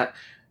sense that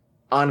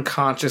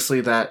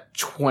unconsciously that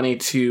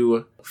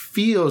 22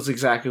 feels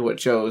exactly what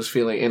Joe is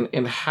feeling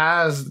and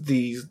has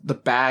the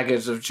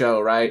baggage of Joe,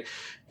 right?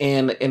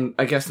 And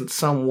I guess in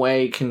some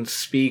way can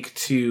speak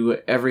to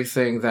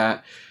everything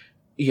that,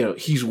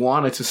 he's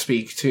wanted to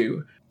speak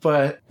to.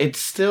 But it's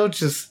still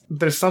just,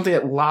 there's something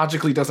that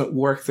logically doesn't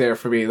work there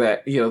for me,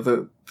 that,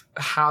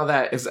 how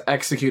that is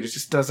executed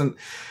just doesn't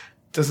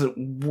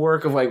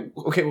work of like,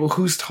 okay, well,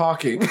 who's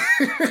talking?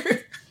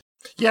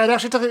 Yeah, it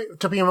actually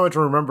took me a moment to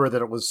remember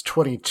that it was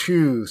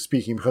 22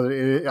 speaking,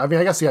 because I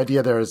guess the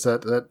idea there is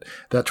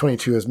that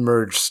 22 has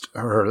merged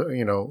her,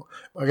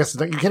 I guess you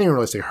can't even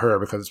really say her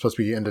because it's supposed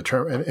to be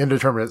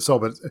indeterminate soul,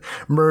 but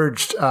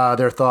merged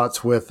their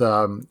thoughts with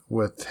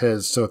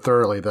his so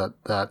thoroughly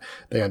that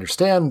they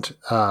understand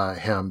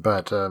him.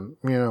 But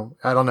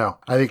I don't know.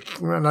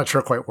 I'm not sure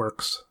it quite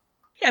works.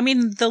 Yeah, I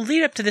mean, the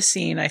lead up to the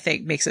scene, I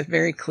think, makes it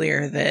very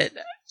clear that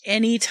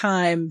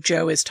anytime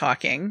Joe is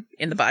talking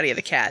in the body of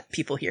the cat,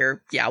 people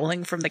hear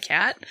yowling from the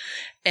cat,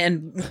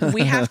 and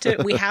we have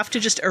to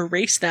just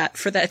erase that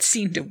for that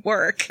scene to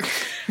work.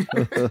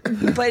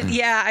 But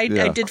yeah,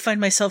 I did find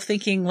myself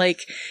thinking,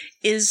 like,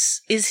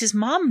 is his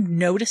mom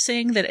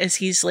noticing that as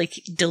he's like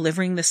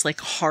delivering this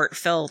like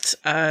heartfelt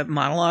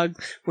monologue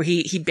where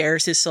he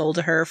bears his soul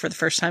to her for the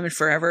first time in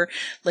forever,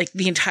 like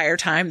the entire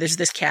time there's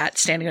this cat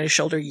standing on his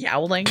shoulder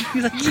yowling?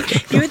 You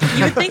would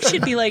think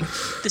she'd be like,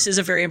 this is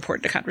a very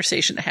important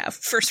conversation to have.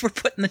 First, we're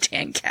putting the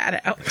dang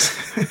cat out.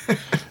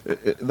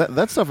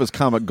 That stuff is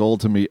comic gold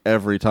to me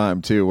every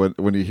time too.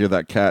 When you hear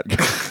that cat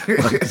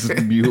just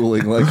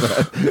mewling like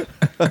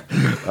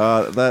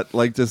that, that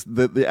like just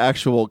the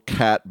actual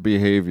cat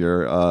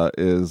behavior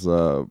is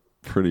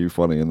pretty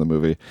funny in the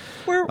movie.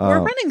 We're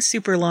running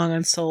super long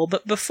on Soul,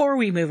 but before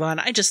we move on,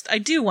 I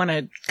do want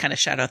to kind of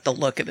shout out the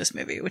look of this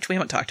movie, which we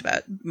haven't talked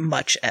about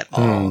much at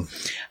all.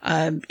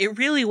 It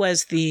really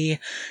was the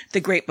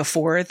Great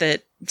Before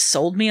that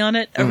sold me on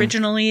it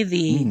originally.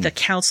 The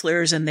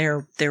counselors and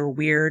their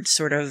weird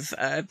sort of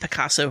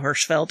Picasso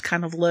Hirschfeld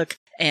kind of look,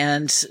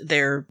 and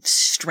their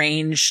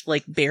strange,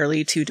 like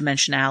barely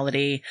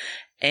two-dimensionality,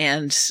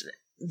 and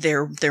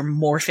they're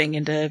morphing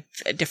into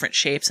different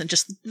shapes, and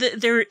just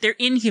their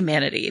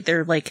inhumanity.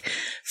 They're like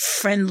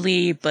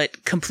friendly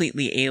but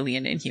completely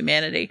alien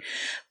inhumanity.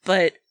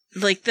 But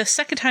like the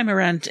second time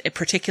around,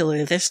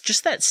 particularly, there's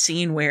just that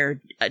scene where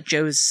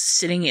Joe's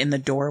sitting in the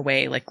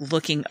doorway, like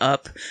looking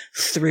up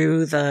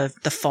through the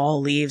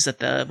fall leaves with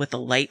the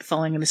light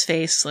falling in his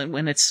face,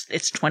 when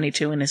it's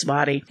 22 in his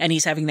body, and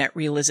he's having that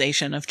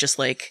realization of just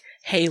like,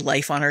 hey,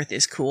 life on Earth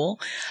is cool.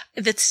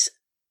 That's,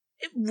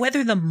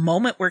 whether the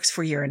moment works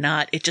for you or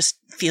not, it just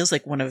feels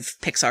like one of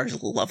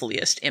Pixar's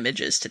loveliest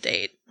images to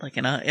date, like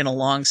in a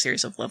long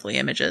series of lovely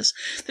images.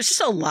 There's just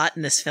a lot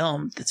in this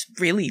film that's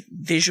really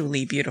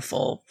visually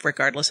beautiful,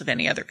 regardless of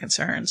any other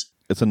concerns.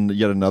 It's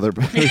yet another.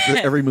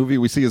 Every movie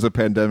we see is a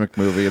pandemic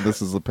movie, and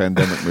this is a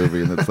pandemic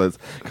movie, and it says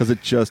because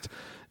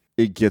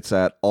it gets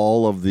at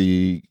all of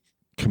the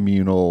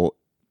communal,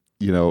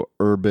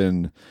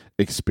 urban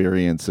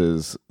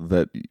experiences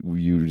that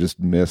you just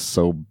miss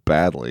so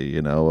badly,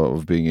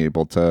 of being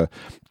able to,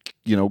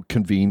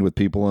 convene with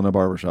people in a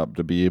barbershop,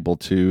 to be able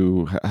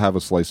to have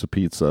a slice of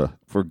pizza,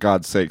 for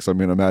God's sakes. I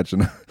mean,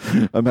 imagine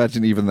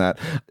even that,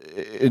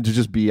 and to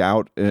just be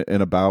out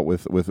and about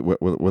with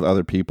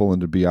other people,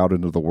 and to be out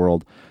into the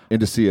world, and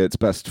to see its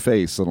best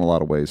face in a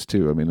lot of ways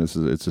too. I mean, it's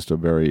just a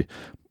very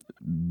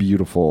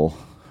beautiful,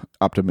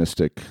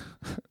 optimistic,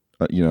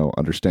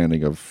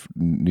 understanding of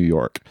New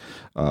York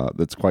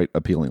that's quite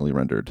appealingly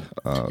rendered.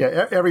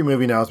 Every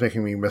movie now is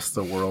making me miss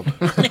the world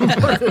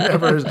more than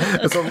ever.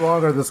 As the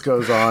longer this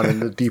goes on,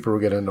 and the deeper we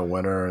get into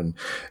winter, and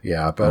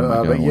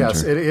but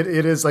yes,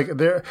 it is like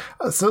there.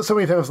 So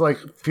many things like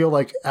feel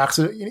like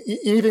accident.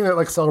 Anything that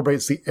like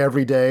celebrates the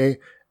everyday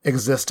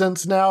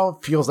existence now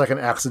feels like an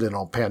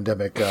accidental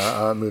pandemic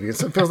movie. It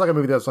feels like a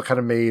movie that's kind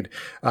of made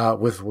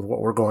with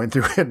what we're going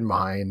through in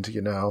mind,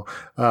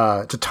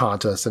 to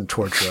taunt us and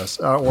torture us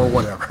or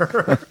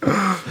whatever.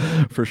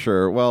 For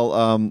sure.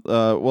 Well,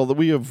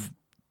 we have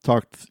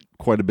talked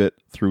quite a bit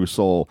through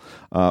Soul.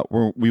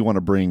 We want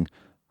to bring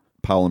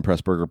Powell and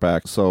Pressburger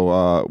back,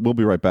 so we'll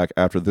be right back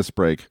after this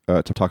break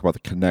to talk about the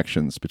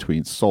connections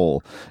between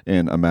Soul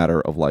and A Matter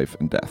of Life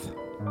and Death.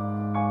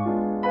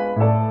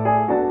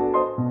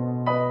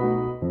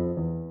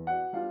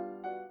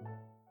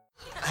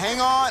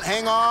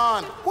 Hang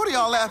on. What are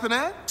y'all laughing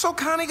at? So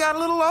Connie got a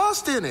little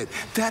lost in it.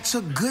 That's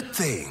a good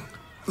thing.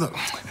 Look,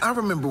 I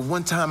remember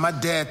one time my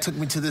dad took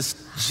me to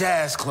this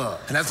jazz club,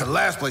 and that's the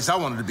last place I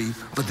wanted to be.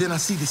 But then I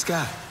see this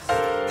guy,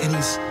 and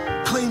he's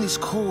playing these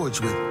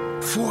chords with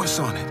force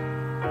on it.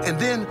 And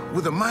then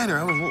with a minor,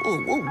 I was,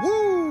 whoa, whoa,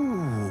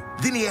 whoa.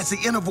 Then he has the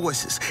inner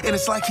voices, and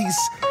it's like he's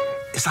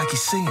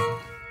singing.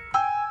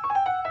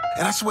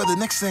 And I swear the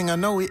next thing I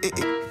know,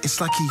 it's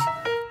like he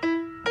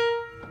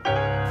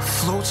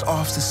floats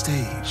off the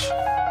stage.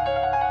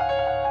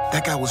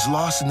 That guy was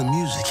lost in the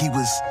music. He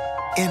was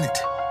in it.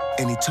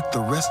 And he took the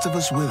rest of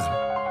us with him.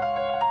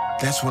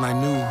 That's when I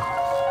knew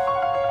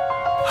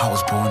I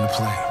was born to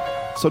play.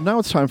 So now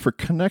it's time for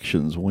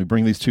connections, when we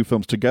bring these two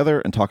films together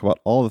and talk about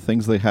all the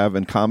things they have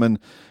in common.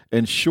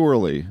 And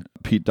surely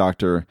Pete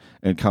Docter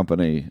and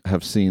company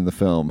have seen the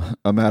film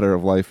A Matter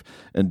of Life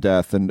and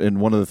Death. And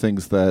one of the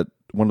things that,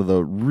 one of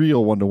the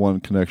real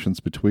one-to-one connections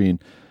between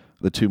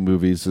the two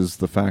movies is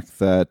the fact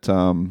that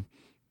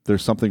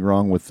there's something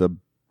wrong with the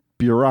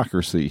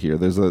bureaucracy here.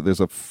 There's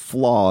a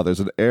flaw, there's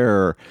an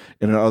error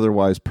in an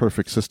otherwise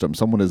perfect system.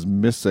 Someone is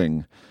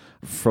missing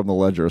from the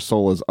ledger. A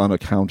soul is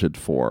unaccounted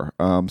for.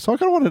 So I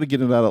kind of wanted to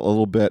get into that a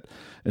little bit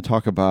and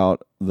talk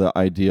about the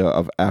idea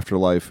of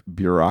afterlife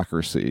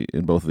bureaucracy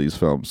in both of these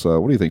films.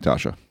 So what do you think,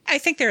 Tasha? I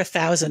think there are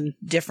 1,000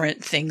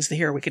 different things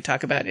here we could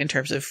talk about in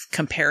terms of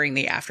comparing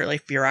the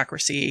afterlife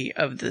bureaucracy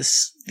of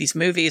these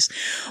movies.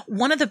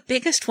 One of the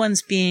biggest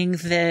ones being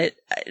that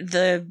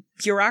the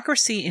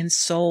bureaucracy in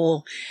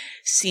Soul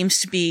seems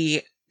to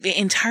be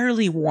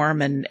entirely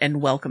warm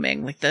and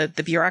welcoming. Like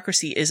the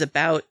bureaucracy is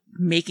about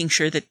making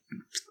sure that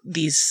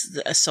these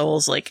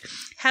souls like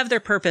have their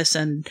purpose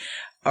and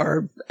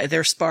or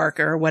their spark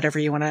or whatever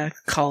you want to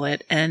call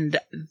it, and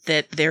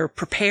that they're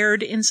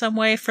prepared in some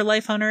way for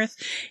life on Earth.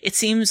 It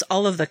seems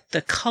all of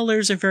the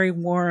colors are very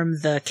warm.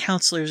 The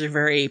counselors are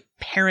very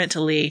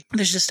parentally.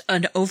 There's just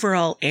an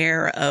overall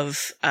air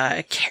of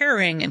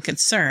caring and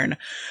concern.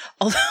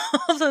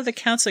 Although the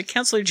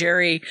Counselor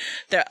Jerry,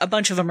 a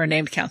bunch of them are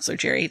named Counselor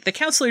Jerry. The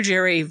Counselor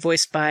Jerry,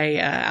 voiced by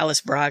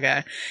Alice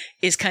Braga,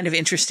 is kind of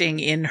interesting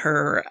in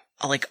her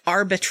like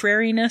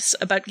arbitrariness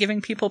about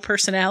giving people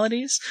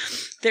personalities.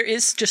 There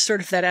is just sort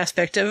of that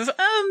aspect of,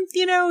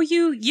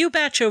 you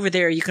batch over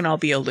there, you can all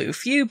be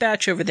aloof. You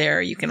batch over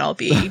there, you can all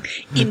be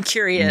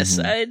incurious.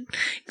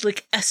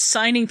 Like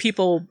assigning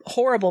people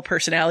horrible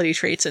personality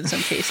traits in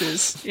some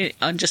cases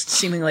on just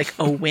seeming like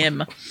a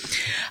whim.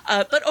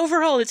 But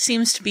overall, it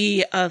seems to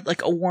be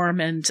like a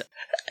warm and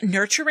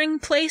nurturing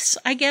place,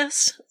 I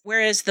guess.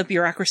 Whereas the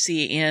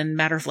bureaucracy in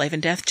Matter of Life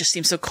and Death just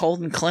seems so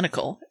cold and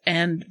clinical,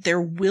 and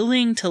they're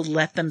willing to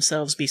let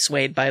themselves be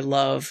swayed by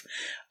love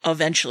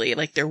eventually.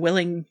 Like they're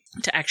willing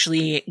to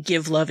actually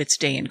give love its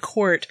day in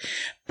court.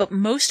 But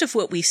most of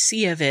what we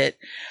see of it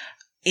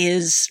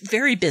is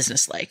very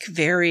businesslike,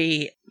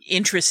 very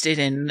interested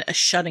in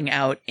shutting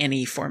out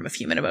any form of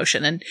human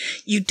emotion. And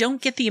you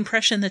don't get the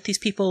impression that these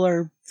people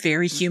are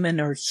very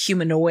human or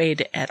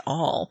humanoid at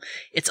all.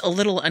 It's a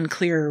little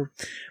unclear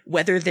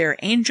whether they're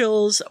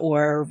angels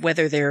or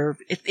whether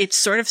it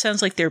sort of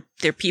sounds like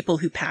they're people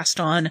who passed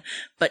on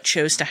but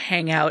chose to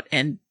hang out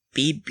and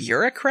be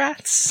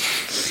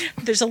bureaucrats.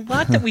 There's a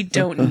lot that we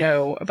don't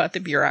know about the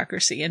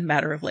bureaucracy in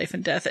Matter of Life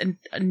and Death, and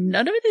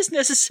none of it is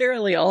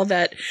necessarily all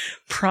that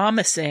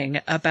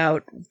promising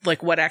about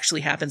like what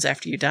actually happens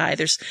after you die.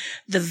 There's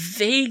the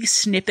vague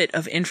snippet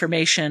of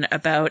information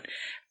about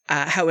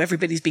how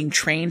everybody's being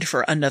trained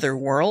for another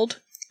world,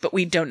 but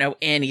we don't know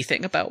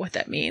anything about what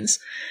that means.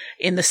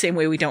 In the same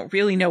way we don't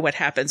really know what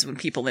happens when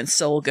people in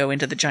Seoul go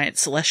into the giant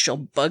celestial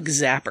bug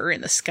zapper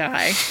in the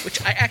sky,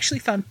 which I actually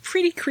found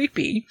pretty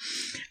creepy.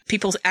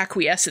 People's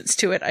acquiescence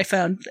to it I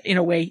found, in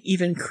a way,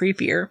 even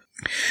creepier.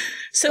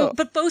 So,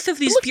 but both of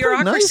these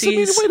bureaucracies. Nice. I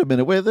mean, wait a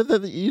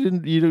minute.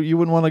 You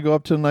wouldn't want to go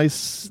up to a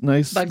nice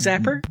bug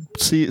zapper,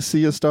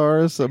 see a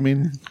stars. I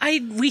mean,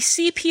 we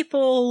see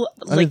people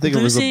like I didn't think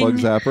losing. It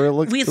was a bug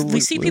zapper. We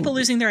see people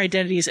losing their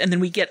identities, and then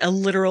we get a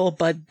literal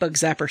bug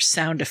zapper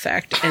sound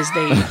effect as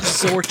they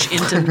zorch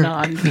into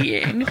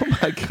non-being. Oh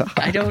my god!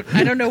 I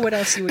don't know what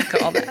else you would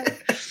call that.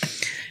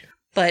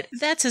 But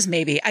that's as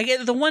maybe. I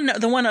get the one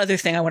other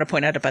thing I want to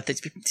point out about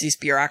these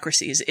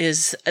bureaucracies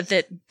is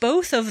that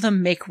both of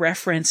them make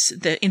reference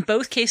that in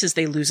both cases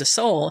they lose a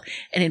soul,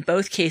 and in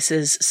both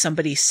cases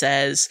somebody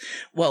says,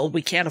 "Well,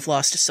 we can't have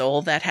lost a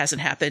soul. That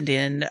hasn't happened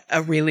in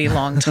a really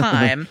long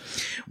time,"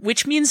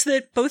 which means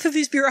that both of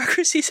these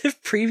bureaucracies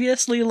have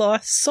previously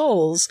lost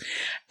souls,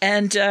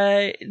 and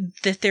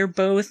that they're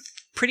both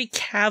pretty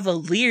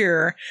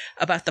cavalier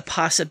about the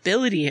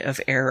possibility of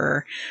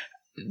error.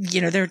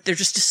 They're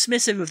just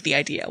dismissive of the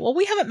idea. Well,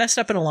 we haven't messed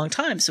up in a long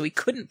time, so we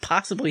couldn't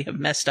possibly have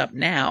messed up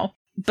now.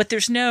 But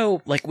there's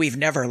no, like, we've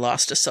never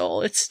lost a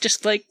soul. It's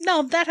just like,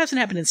 no, that hasn't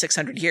happened in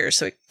 600 years,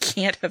 so it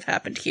can't have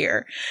happened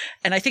here.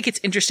 And I think it's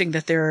interesting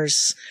that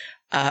there's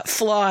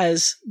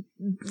flaws,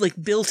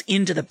 like, built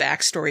into the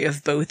backstory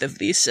of both of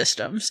these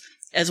systems,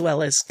 as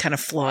well as kind of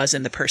flaws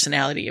in the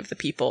personality of the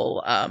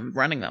people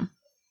running them.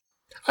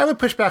 I would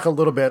push back a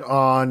little bit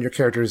on your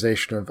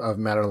characterization of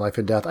Matter of Life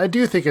and Death. I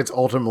do think it's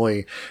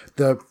ultimately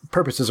the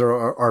purposes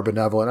are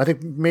benevolent. I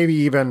think maybe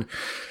even,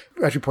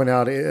 as you point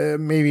out,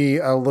 maybe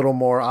a little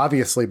more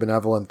obviously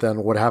benevolent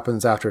than what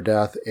happens after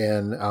death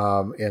in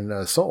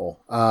Soul.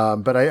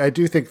 But I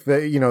do think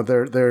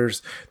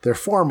that they're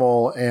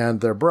formal and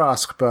they're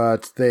brusque,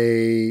 but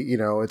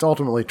it's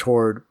ultimately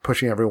toward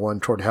pushing everyone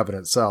toward heaven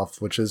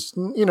itself, which is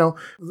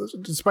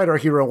despite our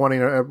hero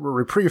wanting a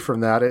reprieve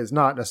from that, is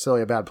not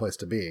necessarily a bad place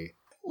to be.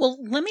 Well,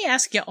 let me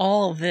ask you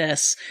all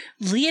this.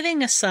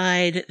 Leaving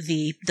aside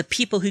the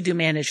people who do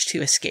manage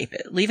to escape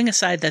it, leaving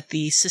aside that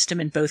the system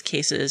in both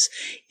cases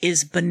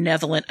is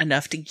benevolent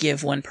enough to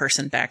give one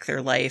person back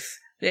their life,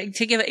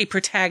 to give a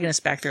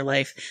protagonist back their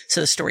life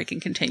so the story can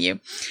continue.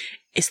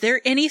 Is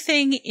there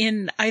anything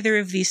in either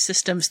of these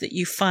systems that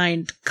you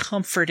find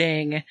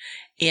comforting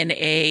in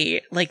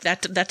a, like,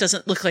 that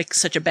doesn't look like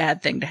such a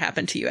bad thing to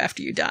happen to you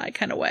after you die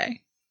kind of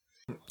way?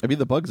 I mean,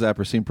 the bug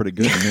zapper seemed pretty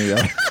good to me.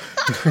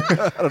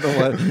 I don't know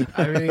what.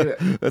 I mean,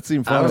 that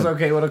seemed fun. I was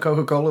okay with a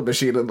Coca-Cola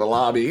machine in the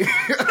lobby.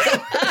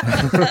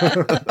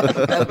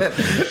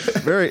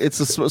 It's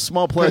a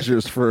small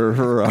pleasures for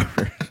her.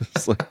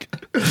 It's like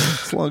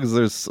as long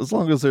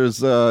as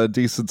there's a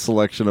decent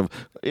selection of.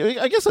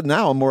 I guess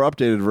now a more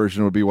updated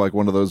version would be like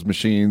one of those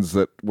machines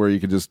where you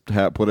can just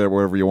put it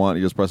wherever you want.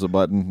 You just press a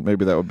button.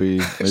 Maybe that would be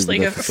just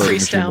like a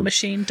freestyle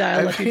machine.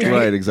 Dial up your drink.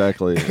 Right,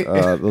 exactly.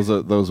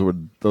 Those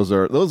would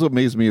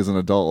amaze me as an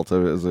adult.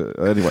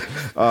 Anyway,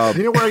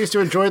 you know where I used to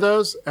enjoy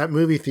those? At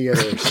movie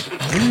theaters.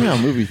 Yeah,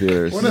 movie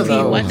theaters. What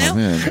now?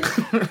 Man.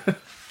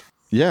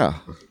 Yeah,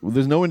 well,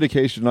 there's no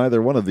indication in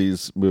either one of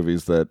these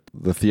movies that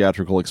the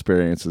theatrical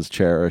experience is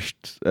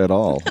cherished at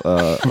all,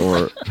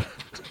 or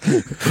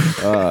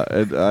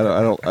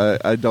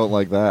I don't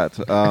like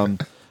that.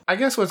 I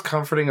guess what's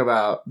comforting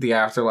about the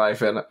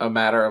afterlife and A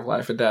Matter of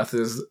Life and Death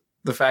is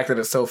the fact that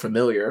it's so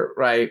familiar,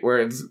 right? Where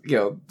it's,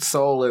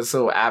 soul is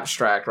so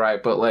abstract,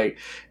 right? But like,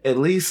 at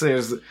least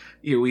there's,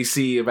 we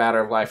see A Matter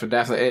of Life and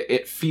Death.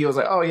 It feels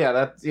like, oh yeah,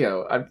 that's,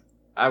 it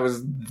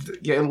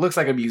looks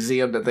like a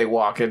museum that they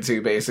walk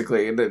into,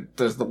 basically. And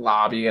there's the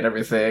lobby and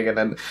everything. And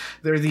then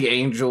there's the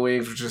angel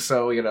wings, which is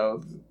so,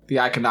 the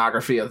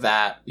iconography of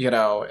that,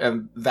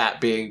 and that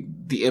being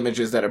the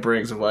images that it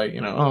brings of like,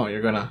 oh,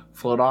 you're going to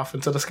float off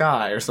into the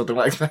sky or something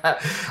like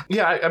that.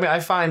 Yeah, I mean,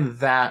 I find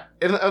that,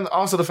 and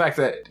also the fact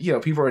that,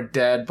 people are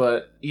dead,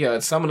 but,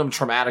 some of them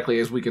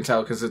traumatically, as we can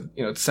tell, because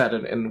it's set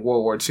in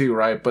World War II,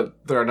 right? But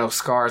there are no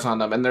scars on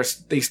them, and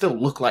they still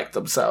look like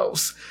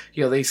themselves.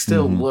 They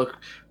still look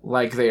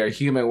like they are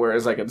human,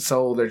 whereas like in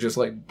Soul, they're just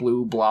like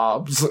blue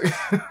blobs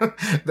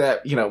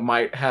that,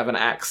 might have an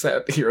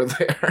accent here or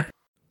there.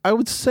 I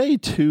would say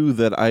too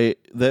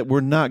that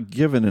we're not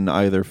given in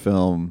either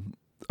film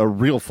a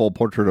real full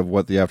portrait of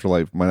what the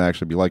afterlife might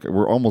actually be like.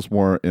 We're almost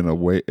more in a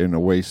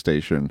way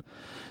station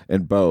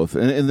in both,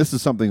 and this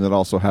is something that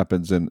also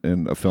happens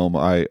in a film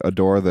I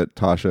adore that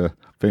Tasha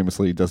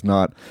famously does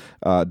not,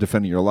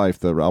 Defending Your Life,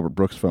 the Albert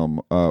Brooks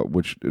film,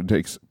 which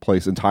takes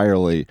place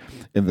entirely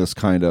in this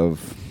kind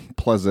of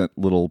pleasant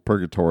little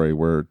purgatory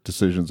where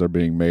decisions are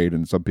being made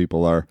and some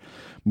people are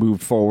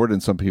moved forward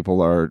and some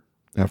people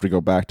have to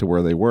go back to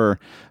where they were.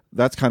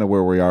 That's kind of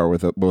where we are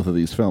with both of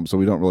these films. So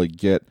we don't really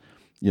get,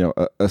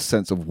 a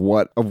sense of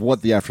what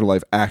the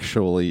afterlife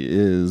actually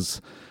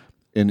is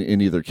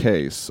in either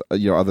case,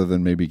 other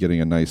than maybe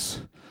getting a nice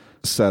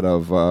set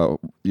of,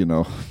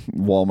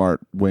 Walmart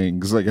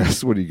wings, I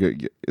guess, when you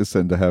get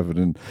sent to heaven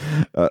in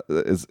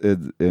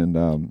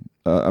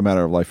A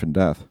Matter of Life and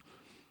Death.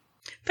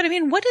 But I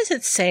mean, what does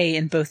it say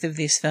in both of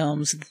these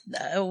films?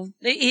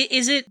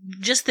 Is it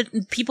just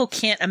that people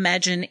can't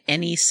imagine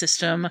any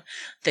system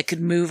that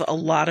could move a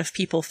lot of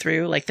people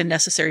through, like the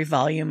necessary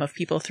volume of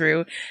people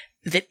through,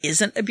 that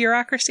isn't a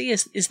bureaucracy?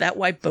 Is that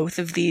why both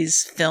of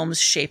these films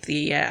shape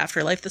the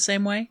afterlife the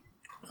same way?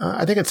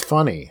 I think it's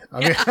funny. I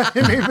mean,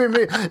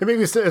 it may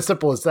be as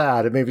simple as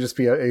that. It may just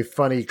be a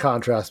funny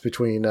contrast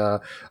between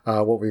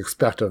what we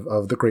expect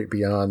of the great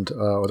beyond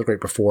or the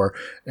great before,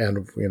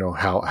 and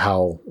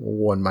how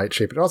one might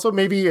shape it. Also,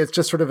 maybe it's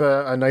just sort of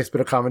a nice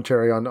bit of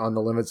commentary on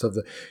the limits of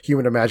the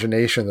human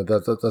imagination.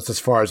 That's as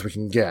far as we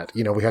can get.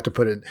 We have to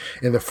put it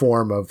in the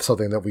form of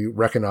something that we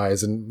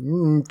recognize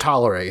and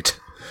tolerate.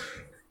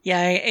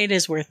 Yeah, it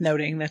is worth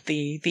noting that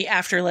the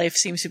afterlife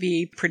seems to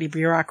be pretty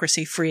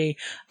bureaucracy-free,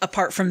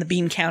 apart from the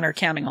bean counter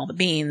counting all the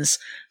beans.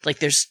 Like,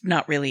 there's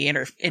not really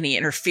any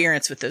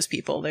interference with those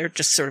people. They're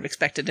just sort of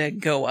expected to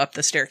go up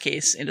the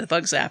staircase into the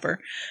bug zapper,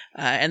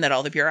 and that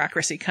all the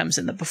bureaucracy comes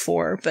in the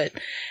before. But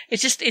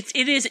it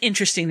is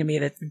interesting to me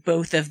that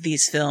both of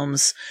these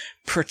films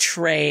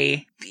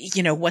portray,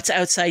 what's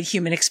outside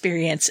human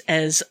experience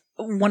as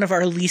one of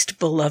our least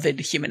beloved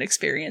human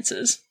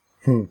experiences.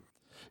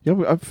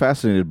 I'm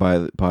fascinated by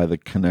the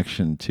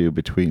connection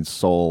between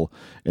Soul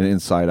and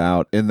Inside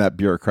Out in that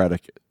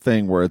bureaucratic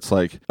thing where it's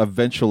like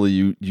eventually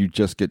you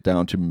just get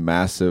down to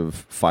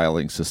massive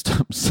filing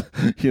systems.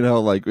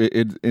 Like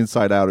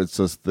Inside Out, it's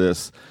just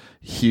this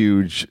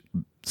huge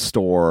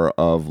store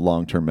of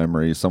long-term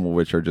memories, some of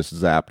which are just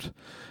zapped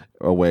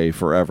away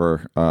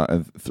forever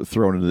and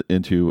thrown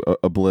into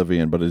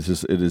oblivion. But it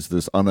is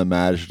this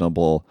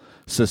unimaginable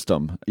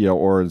system,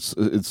 or it's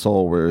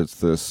Soul where it's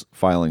this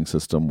filing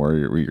system where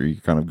you're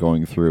kind of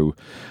going through,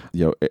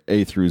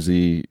 A through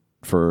Z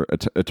for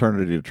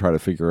eternity to try to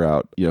figure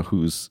out,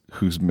 who's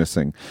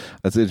missing.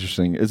 That's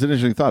interesting. It's an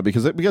interesting thought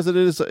because it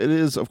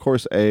is of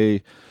course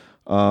a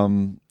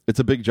it's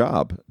a big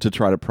job to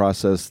try to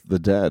process the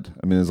dead.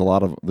 I mean, there's a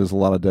lot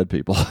of dead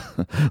people.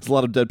 There's a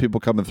lot of dead people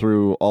coming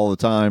through all the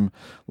time.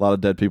 A lot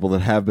of dead people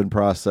that have been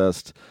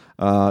processed.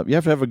 You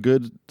have to have a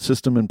good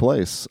system in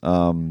place.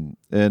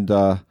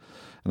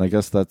 And I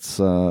guess that's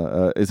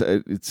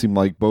it seemed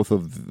like both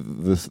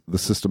of the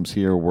systems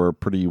here were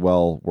pretty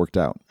well worked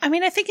out. I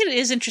mean, I think it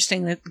is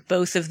interesting that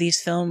both of these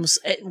films,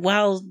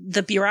 while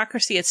the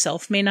bureaucracy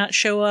itself may not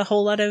show a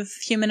whole lot of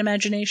human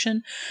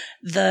imagination,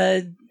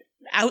 the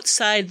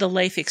outside the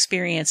life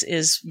experience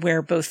is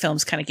where both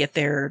films kind of get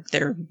their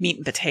meat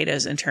and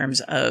potatoes in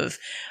terms of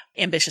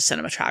ambitious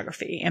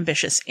cinematography,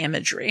 ambitious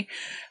imagery.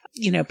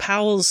 You know,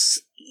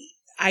 Powell's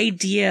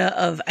idea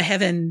of a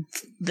heaven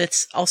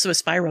that's also a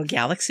spiral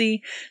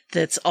galaxy,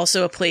 that's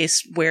also a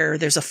place where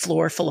there's a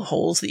floor full of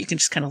holes that you can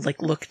just kind of like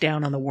look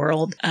down on the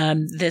world.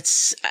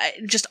 That's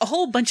just a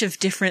whole bunch of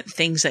different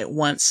things at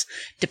once,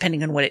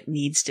 depending on what it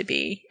needs to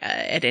be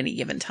at any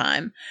given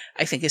time,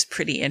 I think is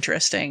pretty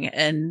interesting.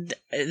 And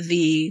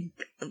the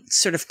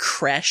sort of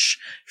creche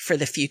for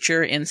the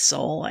future in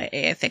Soul,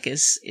 I think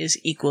is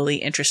equally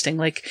interesting.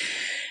 Like,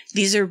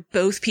 these are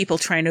both people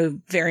trying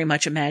to very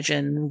much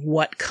imagine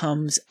what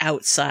comes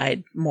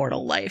outside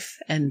mortal life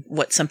and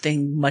what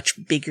something much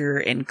bigger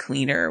and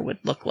cleaner would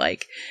look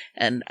like.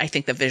 And I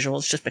think the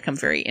visuals just become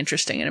very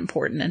interesting and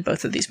important in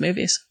both of these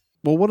movies.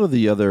 Well, one of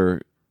the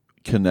other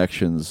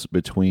connections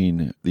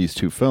between these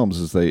two films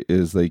is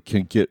they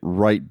can get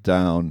right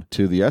down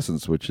to the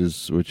essence, which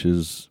is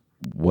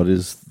what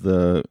is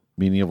the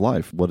meaning of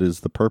life? What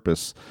is the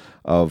purpose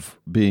of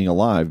being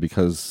alive?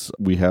 Because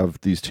we have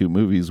these two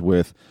movies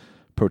with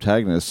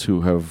protagonists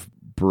who have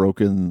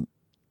broken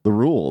the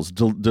rules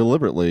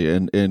deliberately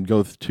and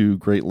go to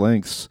great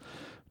lengths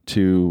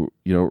to,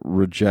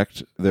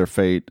 reject their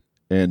fate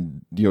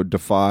and,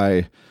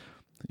 defy,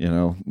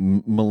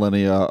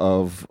 millennia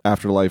of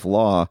afterlife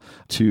law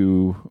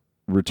to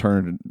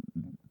return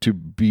to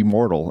be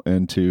mortal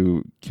and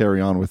to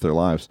carry on with their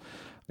lives.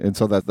 And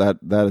so that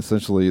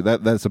essentially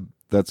that's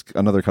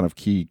another kind of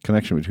key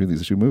connection between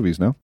these two movies.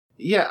 No?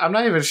 Yeah, I'm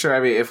not even sure. I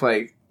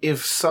mean,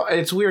 if so,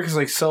 it's weird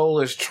because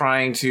Soul is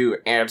trying to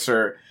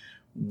answer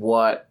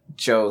what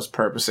Joe's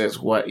purpose is,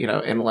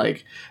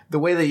 and the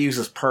way they use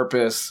his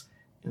purpose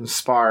in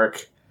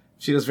Spark,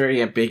 she was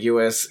very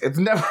ambiguous. It's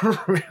never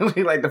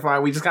really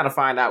defined. We just kind of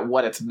find out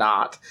what it's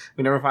not.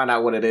 We never find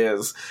out what it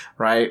is,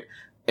 right?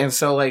 And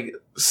so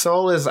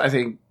Soul is, I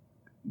think,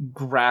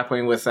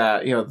 grappling with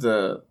that,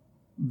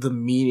 the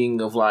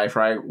meaning of life,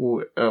 right?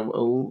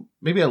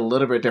 Maybe a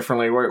little bit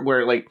differently,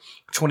 where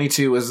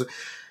 22 is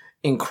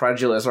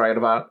incredulous, right,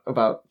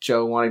 about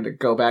Joe wanting to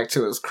go back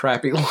to his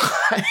crappy life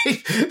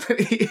that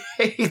he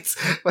hates,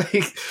 but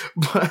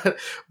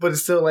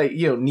it's still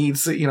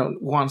needs,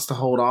 wants to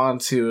hold on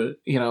to,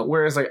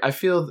 whereas I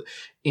feel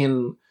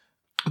in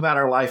About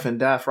Our Life and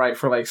Death, right,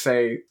 for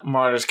say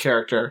Marta's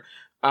character,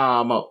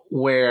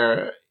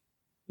 where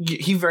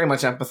he very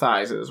much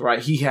empathizes, right?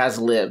 He has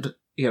lived,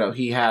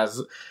 he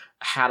has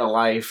had a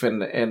life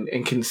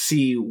and can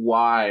see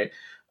why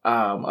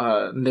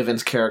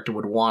Niven's character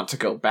would want to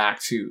go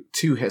back to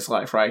his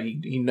life, right?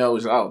 He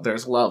knows,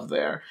 there's love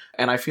there.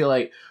 And I feel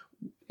like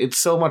it's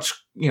so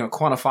much,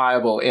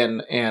 quantifiable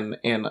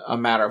in a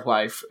matter of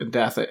life and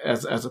death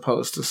as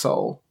opposed to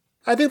Soul.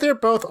 I think they're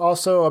both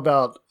also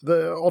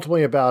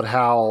ultimately about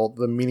how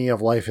the meaning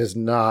of life is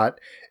not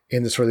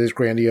in these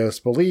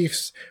grandiose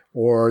beliefs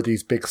or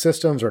these big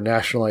systems or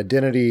national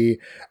identity,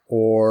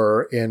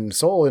 or in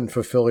Soul in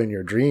fulfilling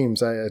your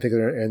dreams. I think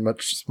they're in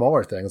much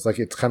smaller things.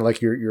 It's kind of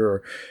like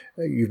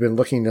you've been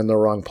looking in the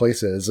wrong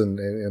places,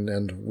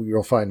 and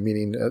you'll find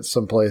meaning at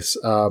some place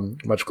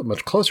much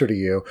closer to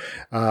you,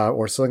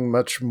 or something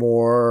much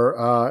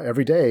more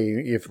everyday.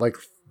 If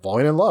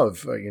falling in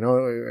love,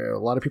 a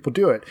lot of people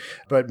do it,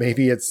 but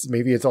maybe it's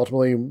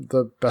ultimately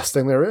the best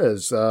thing there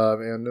is.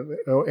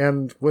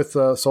 And with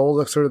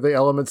Soul, sort of the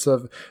elements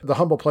of the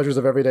humble pleasures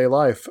of everyday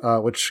life,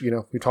 which,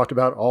 we talked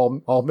about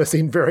all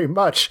missing very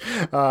much,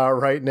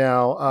 right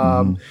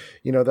now.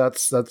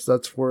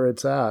 That's where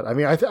it's at. I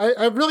mean,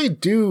 I really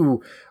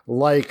do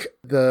like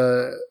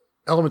the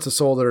elements of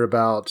Soul that are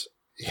about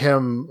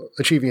him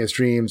achieving his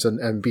dreams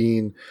and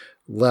being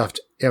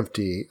left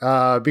empty,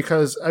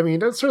 because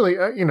that's certainly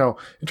in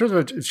terms of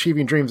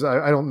achieving dreams,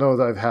 I don't know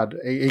that I've had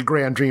a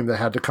grand dream that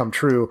had to come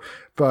true,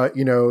 but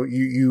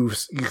you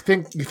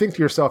think to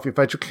yourself, if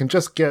I can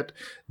just get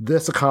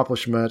this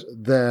accomplishment,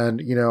 then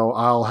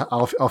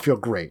I'll feel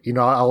great,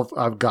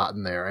 I've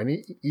gotten there,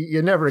 and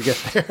you never get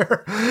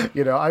there.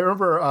 I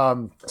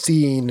remember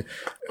seeing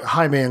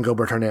Jaime and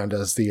Gilbert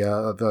Hernandez,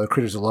 the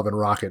creators of Love and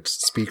Rockets,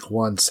 speak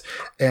once,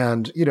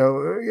 and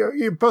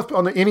you both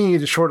on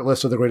any short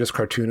list of the greatest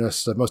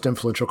cartoonists, the most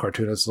influential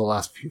cartoonists of the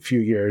last few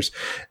years,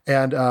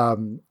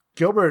 and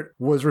Gilbert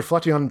was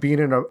reflecting on being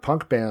in a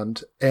punk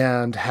band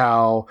and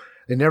how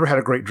they never had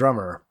a great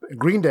drummer.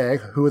 Green Day,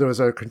 who was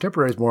their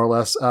contemporaries more or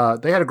less,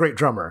 they had a great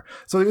drummer.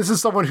 So this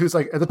is someone who's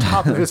at the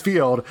top of his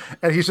field,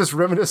 and he's just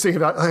reminiscing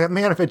about,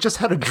 man, if I just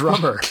had a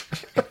drummer,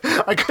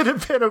 I I could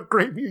have been a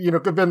great,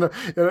 could have been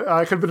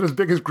I could have been as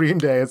big as Green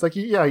Day. It's like,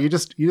 yeah, you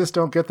just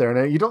don't get there,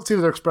 and you don't see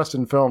that expressed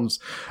in films,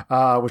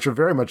 which are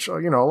very much, a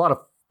lot of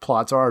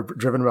plots are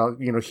driven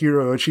about,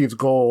 hero achieves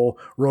goal,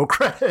 roll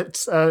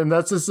credits, and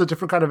that's just a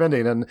different kind of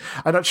ending. And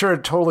I'm not sure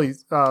it totally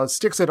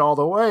sticks it all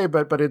the way,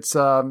 but it's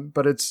a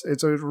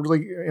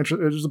really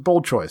it's a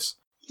bold choice.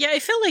 Yeah, I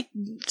feel like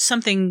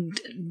something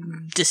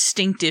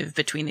distinctive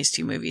between these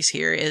two movies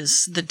here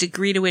is the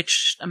degree to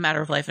which A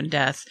Matter of Life and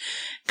Death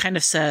kind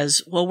of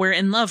says, well, we're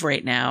in love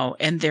right now,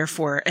 and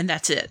therefore, and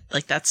that's it.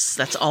 Like,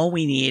 that's all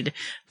we need.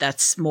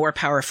 That's more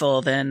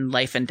powerful than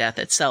life and death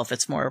itself.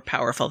 It's more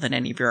powerful than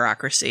any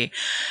bureaucracy.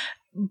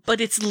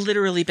 But it's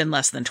literally been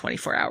less than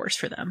 24 hours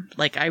for them.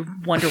 Like, I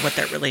wonder what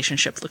that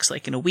relationship looks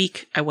like in a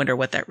week. I wonder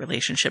what that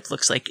relationship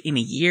looks like in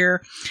a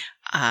year.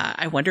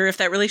 I wonder if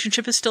that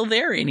relationship is still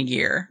there in a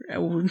year.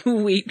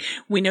 We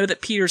know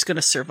that Peter's going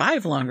to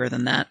survive longer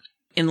than that,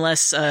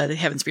 unless the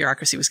Heaven's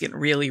bureaucracy was getting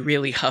really,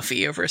 really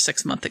huffy over a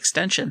 6-month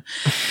extension.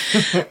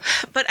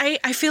 But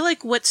I feel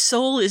like what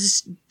Soul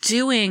is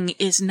doing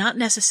is not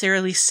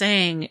necessarily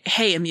saying,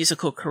 hey, a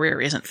musical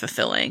career isn't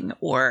fulfilling,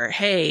 or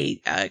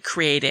hey,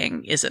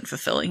 creating isn't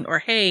fulfilling, or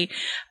hey,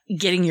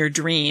 getting your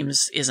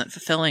dreams isn't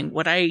fulfilling.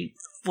 What I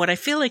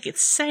feel like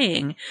it's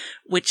saying,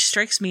 which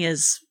strikes me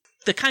as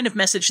the kind of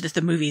message that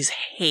the movies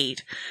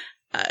hate,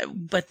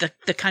 but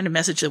the kind of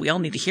message that we all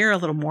need to hear a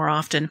little more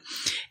often,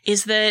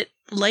 is that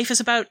life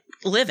is about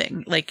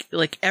living,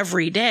 like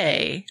every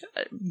day,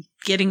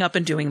 getting up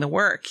and doing the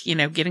work,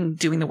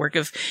 doing the work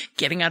of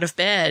getting out of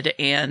bed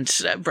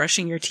and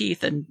brushing your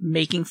teeth and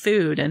making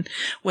food. And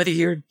whether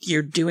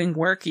you're doing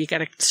work, you got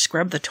to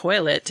scrub the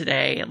toilet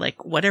today,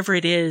 like whatever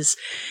it is,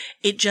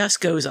 it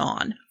just goes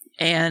on.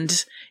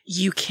 And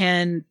you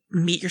can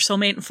meet your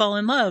soulmate and fall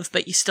in love,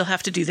 but you still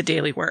have to do the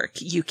daily work.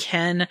 You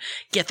can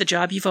get the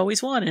job you've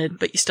always wanted,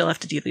 but you still have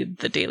to do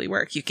the daily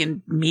work. You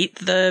can meet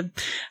the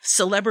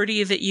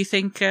celebrity that you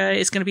think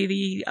is going to be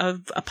the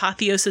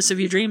apotheosis of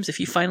your dreams if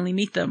you finally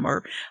meet them,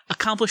 or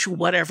accomplish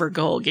whatever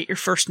goal, get your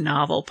first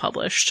novel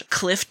published,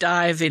 cliff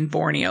dive in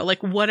Borneo,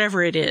 like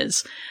whatever it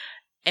is.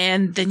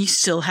 And then you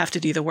still have to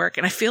do the work.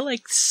 And I feel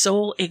like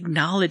Soul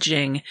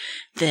acknowledging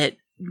that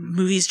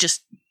movies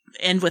just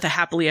end with a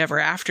happily ever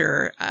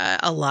after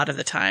a lot of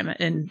the time,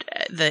 and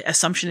the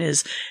assumption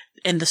is,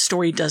 and the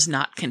story does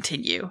not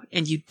continue,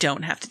 and you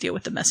don't have to deal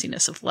with the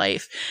messiness of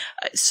life.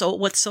 So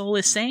what Soul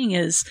is saying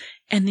is,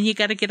 and then you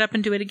got to get up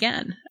and do it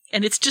again.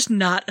 And it's just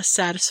not a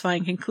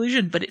satisfying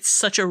conclusion, but it's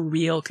such a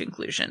real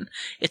conclusion.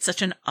 It's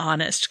such an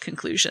honest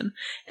conclusion.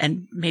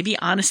 And maybe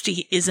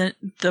honesty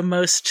isn't the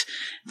most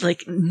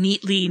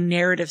neatly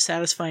narrative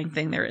satisfying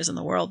thing there is in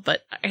the world,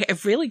 but I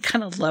really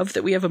kind of love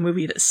that we have a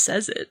movie that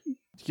says it.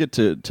 Get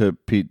to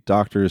Pete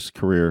Docter's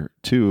career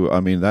too. I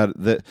mean,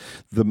 that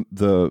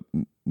the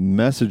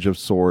message of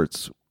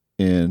sorts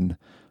in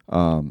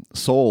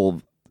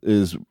Soul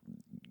is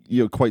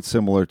quite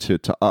similar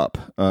to Up,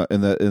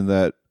 in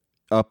that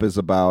Up is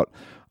about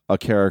a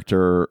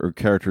character or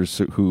characters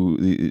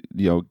who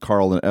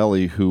Carl and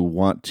Ellie, who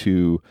want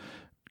to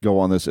go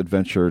on this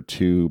adventure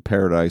to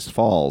Paradise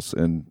Falls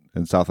in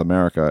South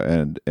America,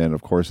 and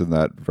of course in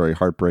that very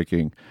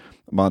heartbreaking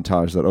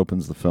montage that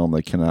opens the film,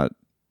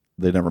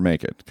 they never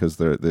make it because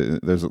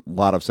there's a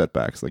lot of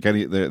setbacks. Like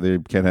they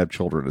can't have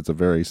children. It's a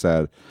very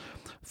sad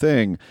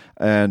thing,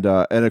 and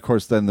of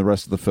course then the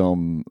rest of the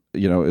film,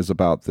 is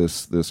about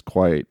this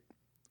quite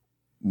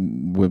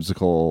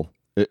whimsical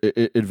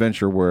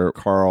adventure where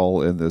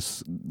Carl and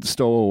this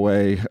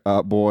stowaway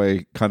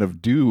boy kind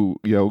of do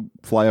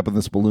fly up in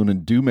this balloon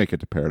and do make it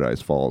to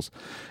Paradise Falls,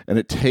 and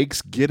it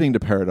takes getting to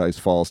Paradise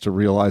Falls to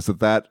realize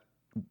that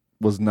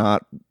was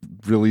not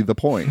really the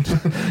point,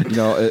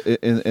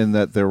 in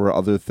that there were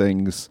other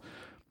things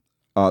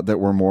that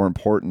were more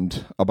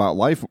important about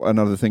life, and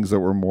other things that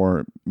were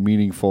more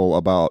meaningful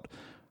about,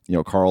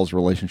 Carl's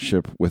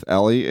relationship with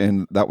Ellie.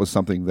 And that was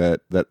something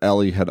that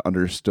Ellie had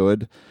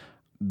understood,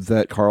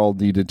 that Carl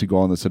needed to go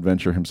on this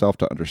adventure himself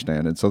to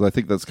understand. And so I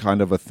think that's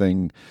kind of a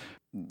thing,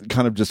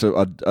 kind of just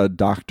a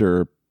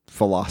doctor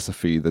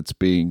philosophy that's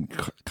being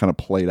kind of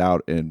played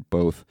out in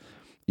both,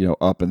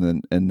 Up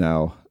and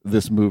now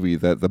this movie,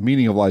 that the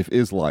meaning of life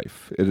is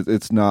life.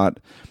 It's not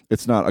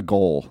a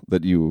goal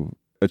that you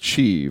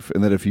achieve,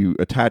 and that if you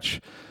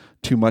attach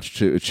too much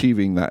to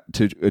achieving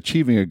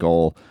a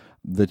goal,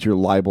 that you're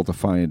liable to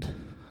find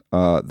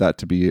that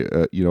to be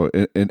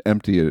an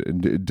empty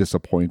and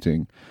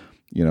disappointing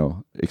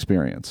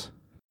experience.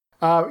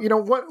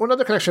 One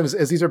other connection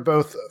is these are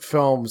both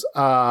films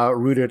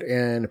rooted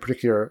in a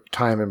particular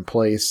time and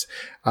place.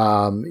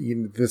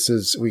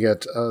 We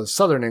get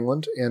Southern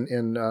England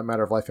in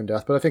Matter of Life and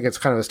Death, but I think it's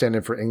kind of a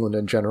stand-in for England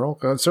in general.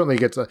 Certainly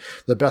gets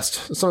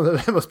some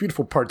of the most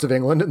beautiful parts of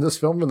England in this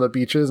film, and the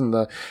beaches and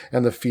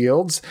the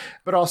fields.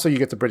 But also you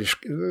get the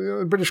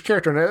British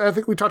character, and I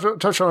think we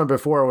touched on it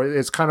before.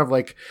 It's kind of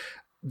like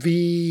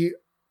the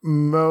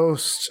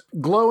most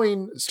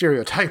glowing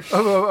stereotype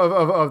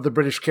of the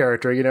British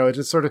character. It's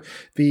just sort of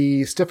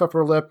the stiff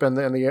upper lip and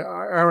the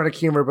ironic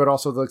humor, but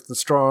also the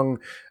strong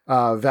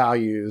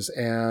values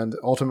and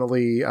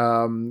ultimately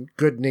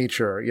good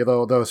nature.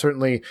 Though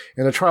certainly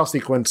in the trial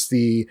sequence,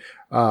 the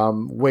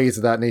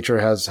ways that nature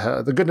has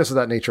the goodness of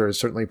that nature is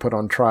certainly put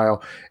on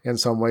trial in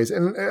some ways.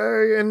 And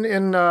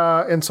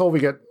in Soul, we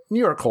get New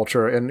York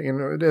culture,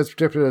 and as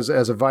depicted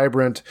as a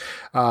vibrant,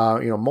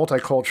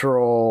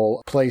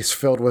 multicultural place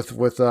filled with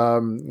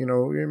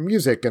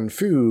music and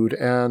food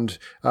and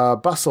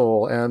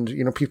bustle,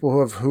 and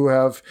people who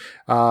have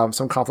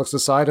some conflicts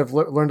aside have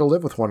learned to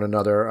live with one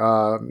another.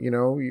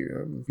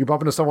 You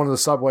bump into someone in the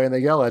subway and they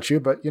yell at you,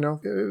 but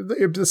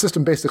the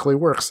system basically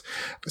works.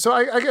 So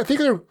I think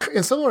they're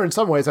similar in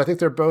some ways. I think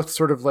they're both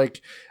sort of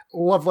like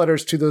love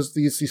letters to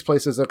these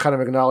places that kind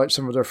of acknowledge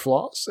some of their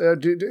flaws.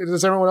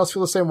 Does everyone else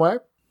feel the same way?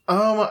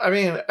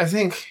 I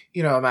think,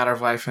 A Matter of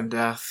Life and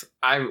Death,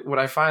 what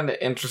I find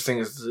interesting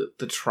is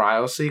the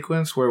trial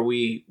sequence where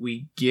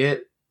we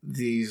get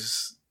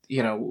these,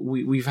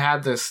 we've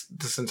had this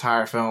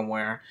entire film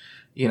where,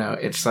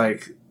 it's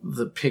like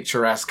the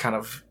picturesque kind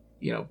of,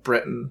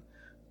 Britain.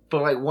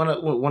 But like one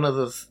of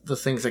the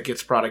things that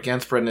gets brought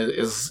against Britain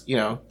is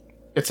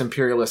its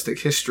imperialistic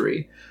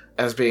history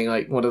as being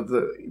like one of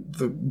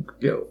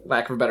the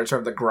lack of a better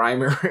term, the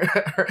grimier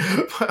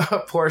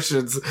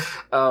portions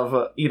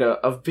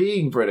of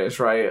being British,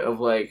 right? Of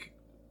like,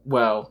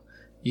 well,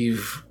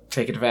 you've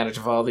taken advantage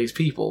of all these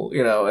people,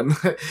 and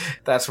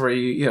that's where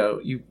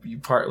you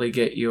partly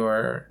get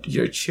your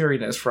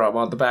cheeriness from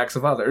on the backs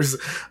of others.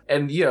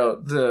 And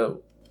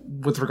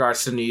with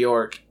regards to New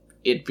York,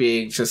 it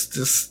being just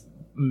this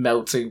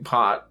melting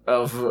pot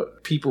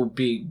of people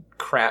being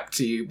crap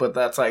to you, but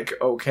that's like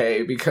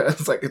okay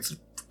because like it's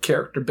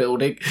character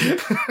building.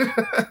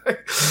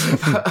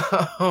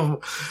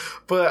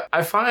 But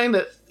I find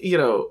that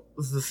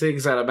the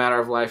things that A Matter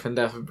of Life and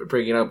Death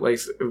bringing up, like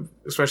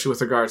especially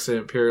with regards to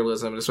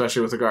imperialism, and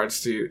especially with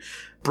regards to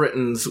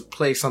Britain's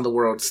place on the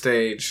world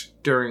stage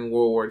during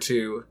World War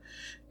II,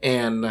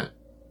 and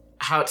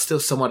how it's still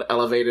somewhat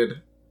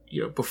elevated,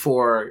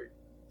 before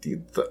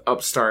the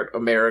upstart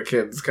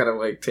Americans kind of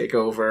like take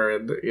over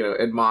and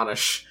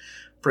admonish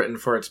Britain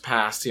for its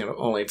past,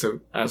 only to,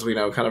 as we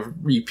know, kind of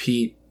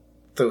repeat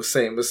those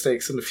same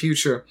mistakes in the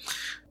future,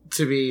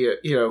 to be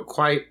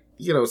quite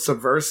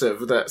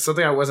subversive. That's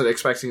something I wasn't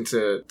expecting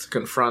to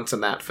confront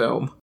in that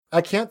film. I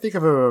can't think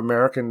of an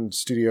American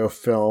studio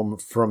film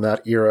from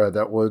that era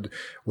that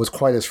was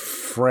quite as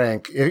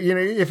frank. Even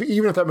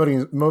if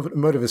that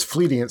motive is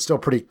fleeting, it's still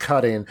pretty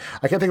cutting.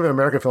 I can't think of an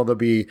American film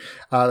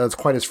that's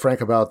quite as frank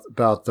about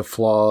the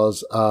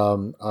flaws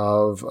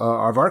of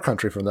our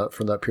country from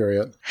that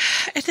period.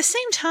 At the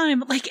same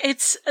time, like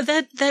it's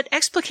that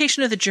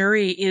explication of the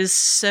jury is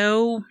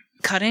so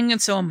cutting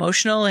and so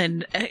emotional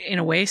and in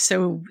a way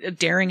so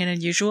daring and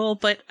unusual,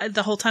 but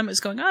the whole time it was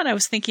going on I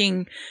was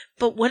thinking,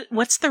 but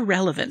what's the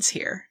relevance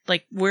here?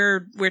 Like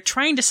we're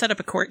trying to set up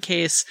a court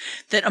case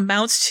that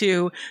amounts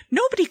to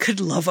nobody could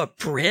love a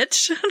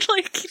Brit.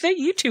 Like that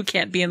you two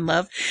can't be in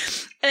love.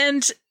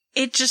 And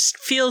it just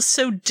feels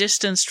so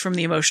distanced from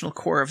the emotional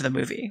core of the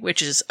movie,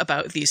 which is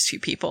about these two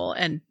people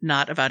and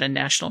not about a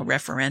national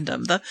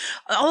referendum.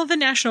 All of the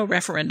national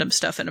referendum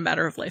stuff in A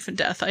Matter of Life and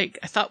Death I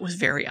thought was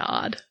very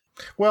odd.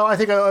 Well, I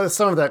think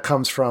some of that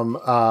comes from,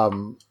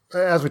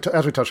 as we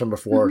touched on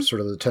before, sort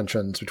of the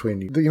tensions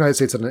between the United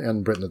States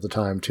and Britain at the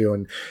time, too,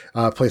 and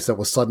a place that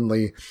was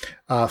suddenly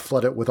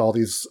flooded with all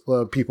these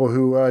people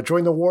who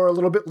joined the war a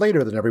little bit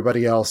later than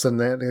everybody else, and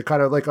they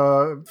kind of like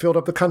filled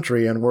up the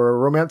country and were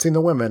romancing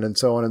the women and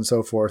so on and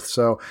so forth.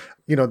 So,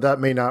 that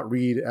may not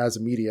read as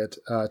immediate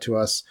to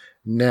us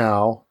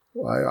now.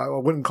 I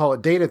wouldn't call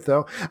it dated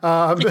though,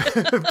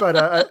 but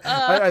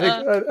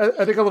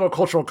I think a little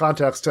cultural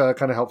context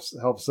kind of helps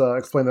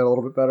explain that a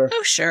little bit better.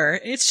 Oh, sure.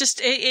 It's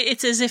just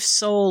it's as if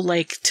Soul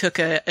like took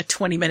a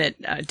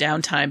 20-minute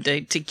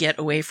downtime to get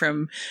away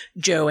from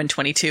Joe and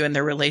 22 and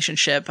their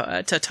relationship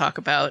to talk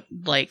about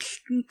like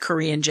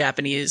Korean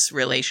Japanese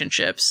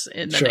relationships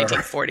in the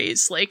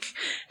 1940s, like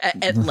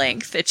at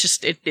length. It's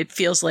just it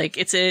feels like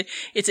it's a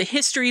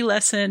history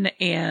lesson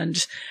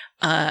and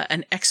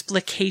an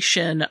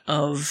explication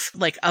of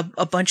like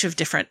a bunch of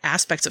different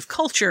aspects of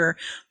culture.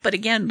 But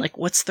again, like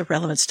what's the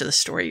relevance to the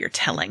story you're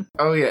telling?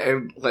 Oh yeah.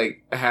 It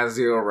like has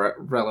zero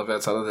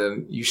relevance other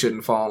than you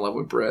shouldn't fall in love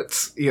with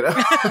Brits,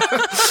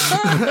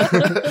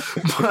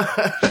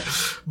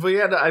 but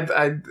yeah,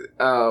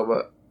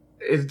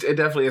 it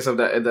definitely is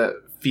something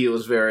that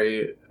feels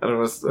very, I don't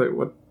know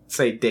what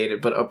say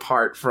dated, but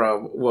apart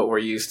from what we're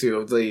used to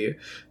of the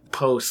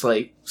post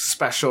like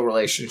special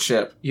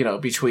relationship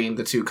between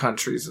the two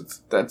countries.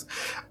 That's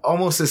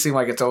almost to seem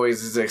like it's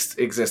always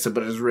existed,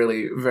 but it's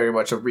really very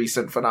much a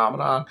recent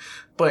phenomenon,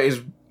 but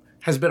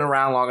has been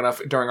around long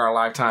enough during our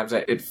lifetimes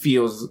that it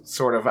feels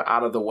sort of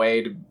out of the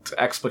way to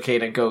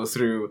explicate and go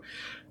through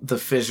the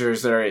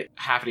fissures that are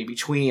happening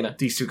between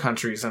these two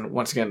countries. And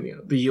once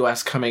again, the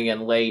US coming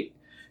in late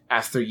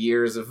after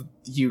years of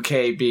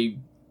UK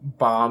being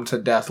bombed to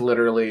death,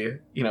 literally,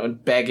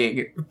 and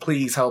begging,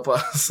 please help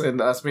us,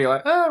 and us being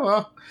like, oh,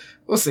 well,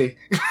 we'll see.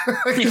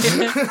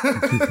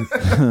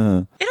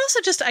 It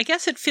also just, I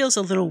guess it feels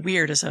a little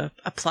weird as a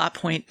plot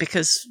point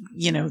because,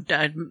 in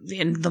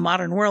the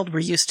modern world, we're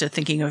used to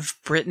thinking of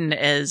Britain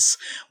as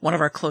one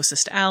of our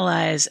closest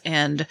allies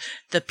and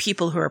the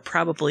people who are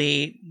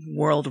probably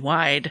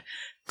worldwide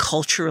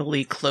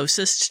culturally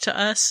closest to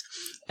us,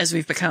 as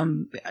we've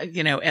become,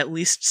 at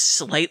least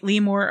slightly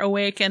more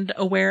awake and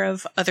aware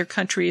of other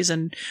countries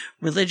and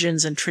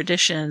religions and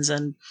traditions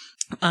and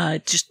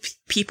just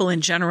people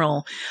in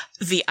general.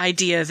 The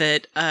idea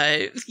that,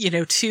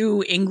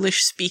 two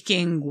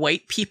English-speaking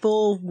white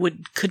people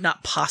could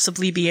not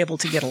possibly be able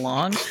to get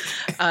along,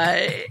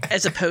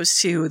 as opposed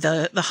to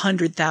the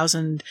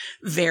 100,000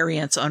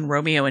 variants on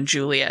Romeo and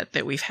Juliet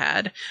that we've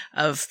had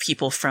of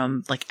people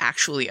from like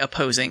actually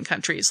opposing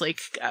countries, like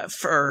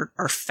for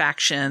or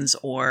factions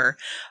or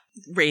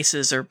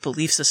races or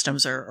belief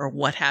systems or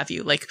what have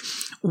you, like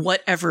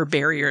whatever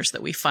barriers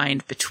that we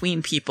find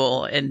between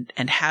people and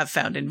have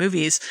found in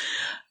movies,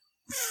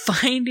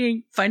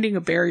 finding a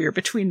barrier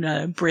between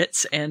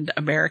Brits and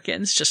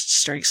Americans just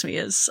strikes me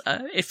as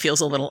it feels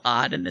a little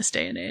odd in this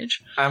day and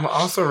age. I'm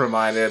also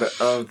reminded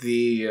of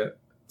the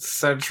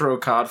central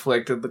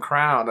conflict in The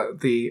Crown,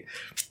 the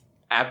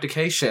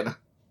abdication,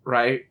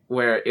 right?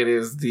 Where it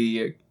is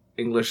the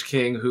English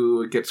king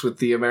who gets with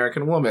the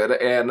American woman,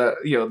 and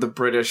the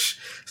British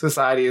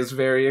society is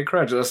very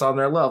incredulous on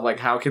their love. Like,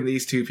 how can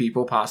these two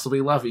people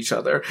possibly love each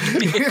other?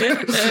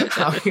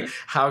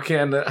 how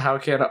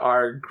can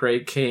our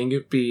great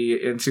king be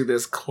into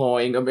this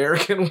cloying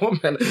American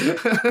woman?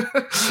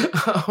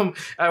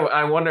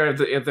 I wonder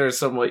if there's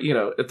some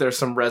if there's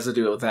some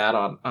residue of that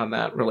on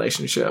that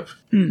relationship.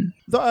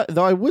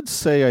 Though I would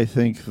say I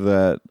think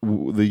that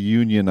the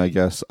union, I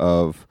guess,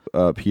 of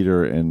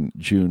Peter and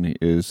June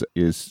is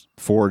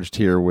forged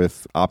here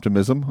with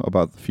optimism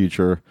about the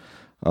future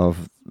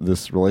of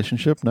this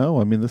relationship. No,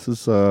 I mean, this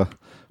is I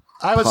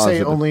would positive.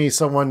 say only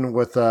someone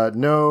with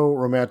no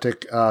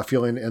romantic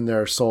feeling in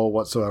their soul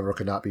whatsoever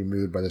could not be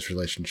moved by this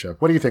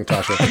relationship. What do you think,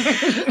 Tasha?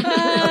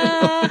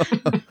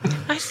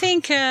 I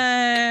think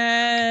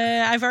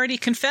I've already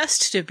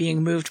confessed to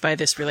being moved by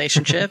this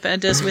relationship,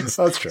 and as with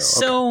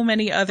so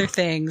many other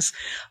things,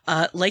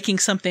 liking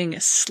something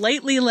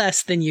slightly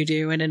less than you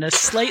do and in a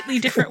slightly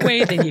different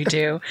way than you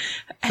do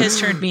has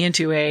turned me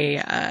into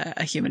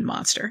a human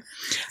monster.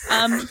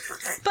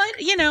 But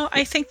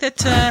I think that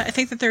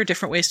there are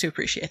different ways to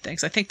appreciate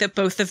things. I think that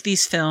both of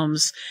these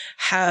films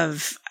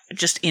have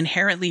just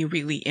inherently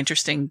really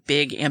interesting,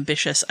 big,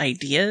 ambitious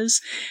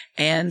ideas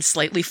and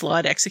slightly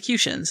flawed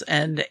executions.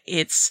 And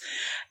it's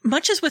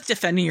much as with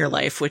Defending Your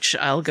Life, which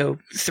I'll go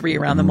 3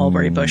 around the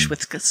mulberry bush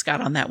with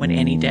Scott on that one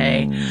any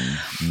day.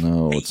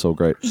 No, it's so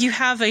great. You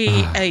have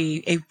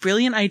a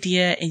brilliant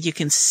idea and you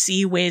can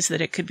see ways that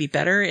it could be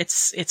better.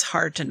 It's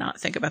hard to not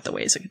think about the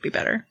ways it could be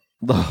better.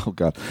 Oh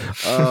God!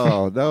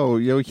 Oh no!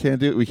 We can't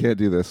do it. We can't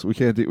do this. We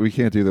can't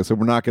do this. And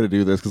we're not going to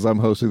do this because I'm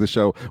hosting the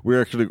show.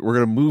 We're going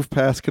to move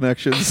past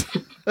connections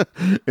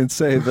and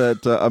say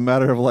that A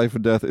Matter of Life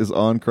and Death is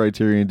on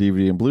Criterion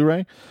DVD and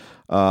Blu-ray,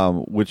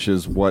 which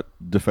is what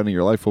Defending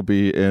Your Life will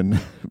be in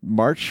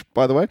March.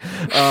 By the way,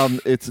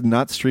 it's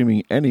not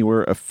streaming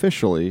anywhere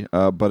officially,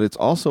 but it's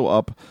also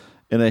up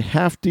in a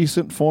half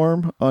decent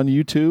form on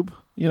YouTube.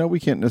 We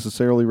can't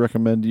necessarily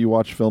recommend you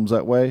watch films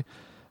that way,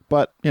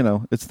 but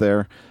it's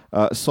there.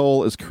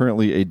 Soul is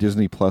currently a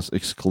Disney Plus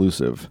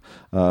exclusive.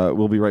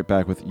 We'll be right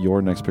back with your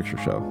next picture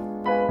show.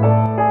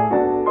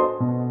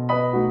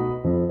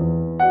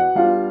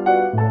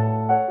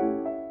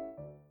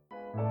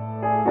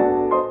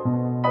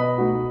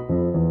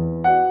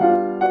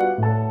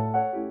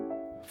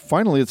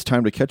 Finally, it's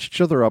time to catch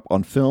each other up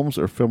on films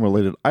or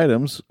film-related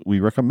items we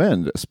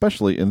recommend,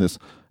 especially in this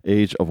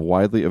age of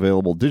widely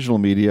available digital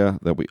media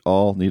that we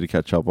all need to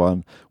catch up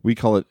on. We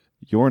call it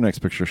Your Next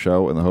Picture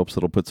Show in the hopes that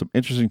it'll put some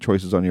interesting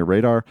choices on your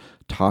radar.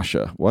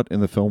 Tasha, what in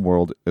the film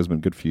world has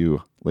been good for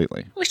you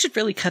lately? We should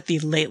really cut the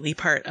lately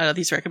part out of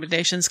these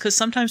recommendations because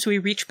sometimes we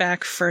reach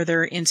back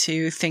further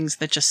into things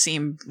that just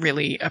seem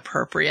really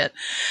appropriate.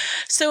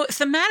 So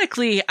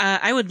thematically,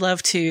 I would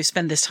love to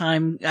spend this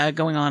time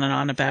going on and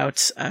on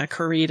about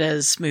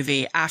Corrida's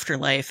movie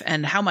Afterlife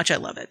and how much I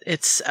love it.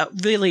 It's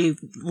really,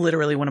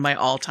 literally one of my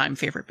all-time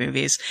favorite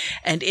movies.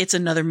 And it's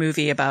another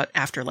movie about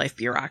afterlife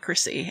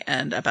bureaucracy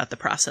and about the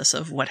process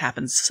of what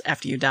happens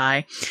after you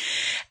die.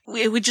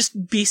 It would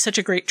just be such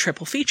a great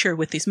triple feature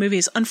with these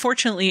movies.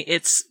 Unfortunately,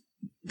 it's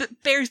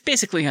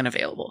basically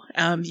unavailable.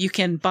 You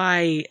can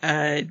buy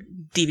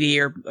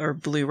DVD or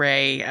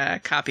Blu-ray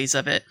copies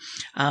of it,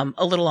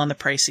 a little on the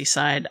pricey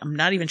side. I'm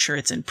not even sure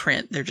it's in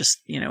print. They're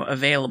just,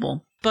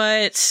 available.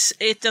 but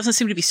it doesn't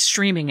seem to be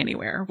streaming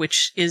anywhere,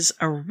 which is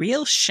a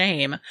real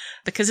shame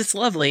because it's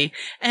lovely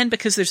and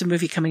because there's a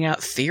movie coming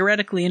out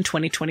theoretically in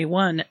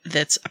 2021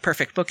 that's a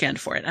perfect bookend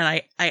for it.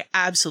 And I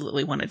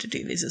absolutely wanted to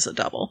do these as a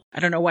double. I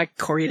don't know why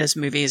Corrida's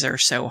movies are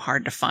so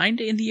hard to find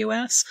in the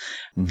US,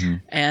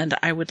 and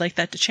I would like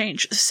that to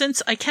change.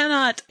 Since I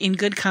cannot, in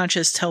good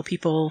conscience, tell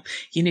people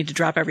you need to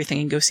drop everything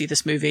and go see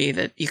this movie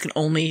that you can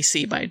only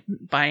see by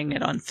buying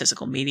it on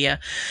physical media,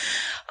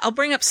 I'll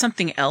bring up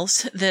something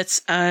else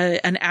that's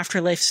an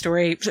afterlife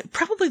story,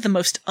 probably the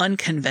most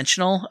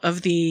unconventional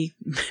of the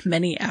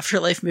many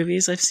afterlife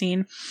movies I've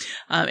seen.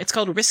 It's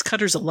called Risk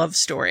Cutters: A Love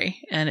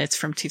Story, and it's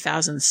from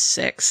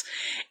 2006.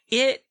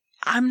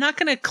 I'm not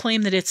going to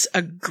claim that it's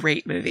a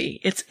great movie.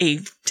 It's a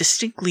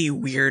distinctly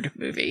weird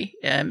movie.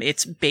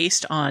 It's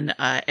based on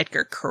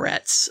Edgar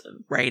Corret's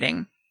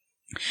writing.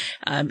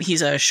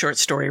 He's a short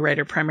story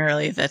writer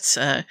primarily that's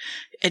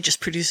it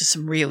just produces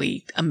some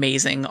really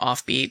amazing,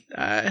 offbeat,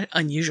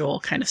 unusual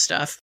kind of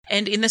stuff.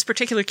 And in this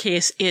particular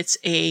case, it's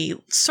a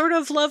sort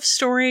of love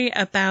story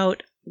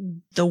about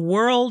the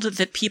world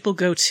that people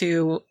go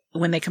to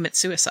when they commit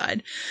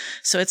suicide.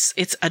 So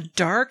it's a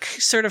dark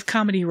sort of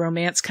comedy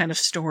romance kind of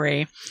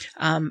story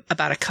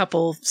about a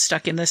couple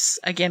stuck in this,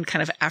 again,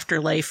 kind of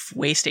afterlife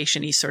way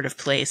station-y sort of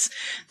place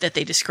that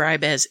they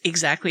describe as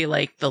exactly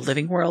like the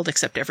living world,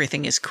 except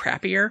everything is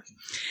crappier.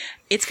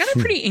 It's got a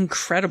pretty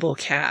incredible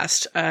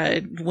cast.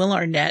 Will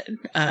Arnett,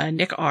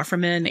 Nick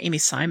Offerman, Amy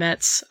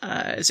Seimetz,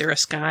 Zara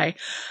Skye,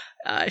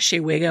 Shea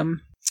Wiggum,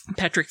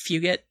 Patrick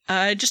Fugit,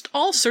 just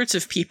all sorts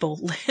of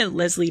people,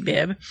 Leslie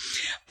Bibb.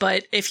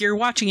 But if you're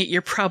watching it,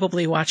 you're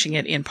probably watching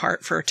it in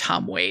part for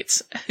Tom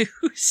Waits,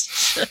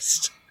 who's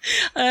just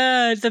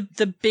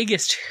the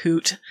biggest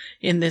hoot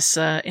in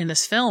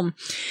this film.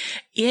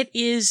 It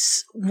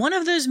is one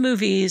of those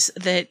movies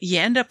that you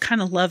end up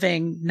kind of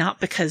loving, not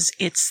because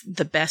it's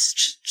the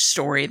best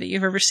story that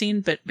you've ever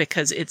seen, but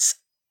because it's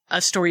a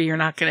story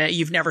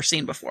you've never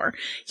seen before.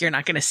 You're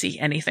not going to see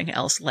anything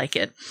else like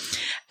it.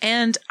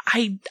 And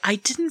I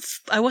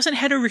wasn't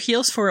head over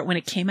heels for it when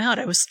it came out.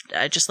 I was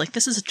just like,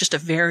 this is just a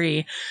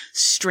very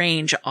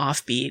strange,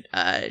 offbeat,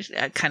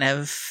 kind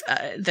of,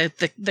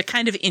 the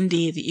kind of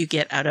indie that you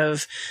get out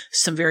of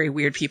some very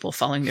weird people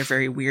following their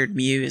very weird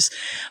muse.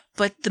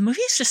 But the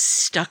movie's just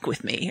stuck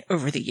with me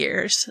over the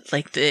years.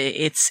 Like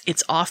it's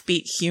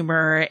offbeat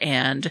humor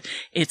and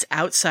it's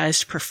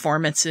outsized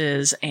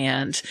performances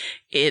and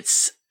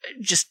it's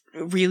just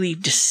really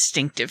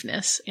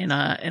distinctiveness in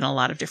a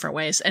lot of different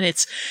ways. And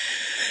it's,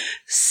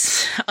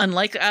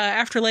 unlike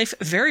Afterlife,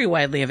 very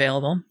widely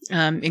available,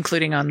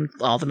 including on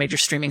all the major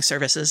streaming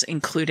services,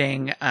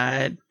 including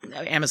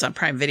Amazon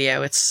Prime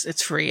Video.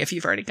 It's free if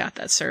you've already got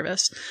that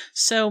service.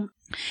 So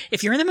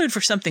if you're in the mood for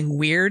something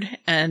weird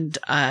and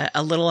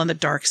a little on the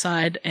dark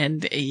side,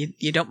 and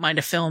you don't mind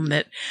a film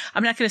that,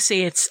 I'm not going to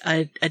say it's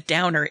a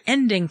downer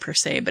ending per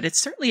se, but it's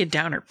certainly a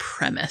downer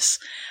premise.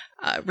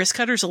 Risk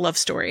Cutters: A Love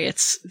Story.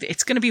 It's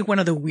going to be one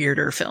of the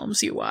weirder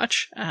films you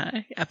watch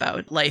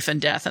about life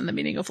and death and the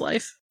meaning of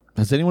life.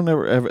 Has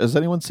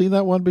anyone seen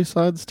that one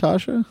besides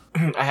Tasha?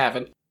 I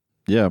haven't.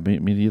 Yeah, me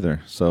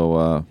neither.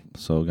 So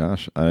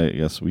gosh, I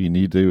guess we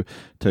need to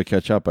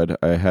catch up.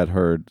 I had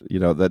heard,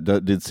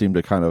 that did seem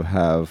to kind of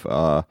have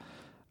a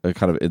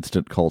kind of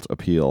instant cult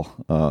appeal.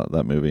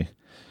 That movie.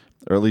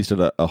 Or at least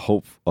a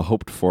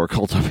hoped for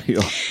cult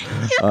appeal.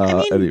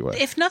 Yeah, anyway,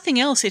 if nothing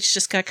else, it's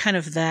just got kind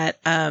of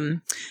that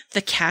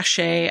the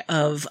cachet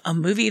of a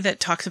movie that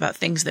talks about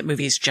things that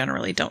movies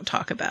generally don't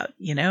talk about.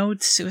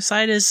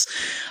 Suicide is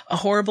a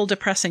horrible,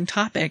 depressing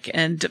topic,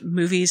 and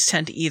movies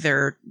tend to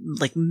either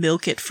like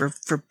milk it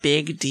for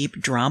big, deep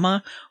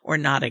drama or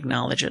not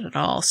acknowledge it at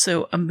all.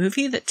 So a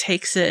movie that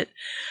takes a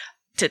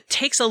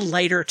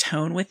lighter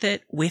tone with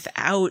it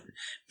without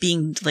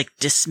being like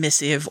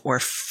dismissive or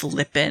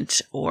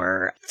flippant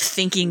or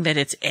thinking that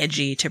it's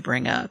edgy to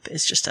bring up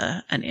is just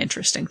an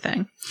interesting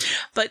thing.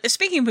 But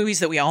speaking of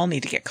movies that we all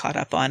need to get caught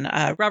up on,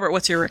 Robert,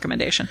 what's your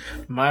recommendation?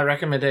 My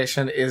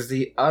recommendation is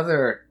the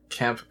other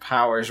Kemp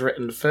Powers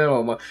written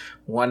film,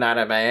 One Night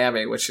in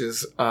Miami, which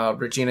is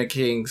Regina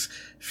King's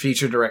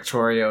feature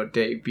directorial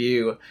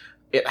debut.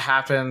 It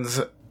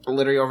happens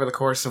literally over the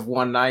course of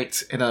one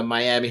night in a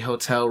Miami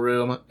hotel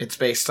room. It's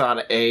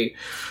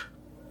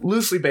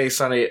loosely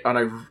based on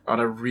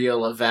a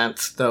real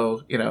event,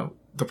 though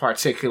the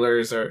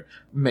particulars are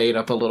made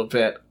up a little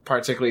bit,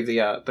 particularly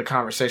the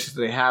conversations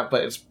they have.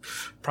 But it's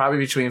probably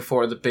between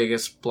four of the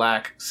biggest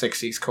Black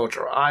 '60s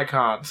cultural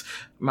icons: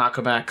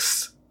 Malcolm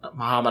X,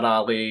 Muhammad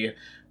Ali,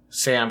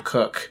 Sam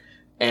Cooke,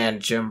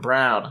 and Jim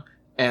Brown.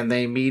 And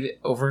they meet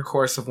over a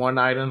course of one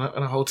night in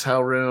a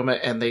hotel room,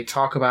 and they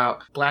talk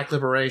about Black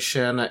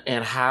liberation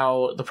and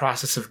how the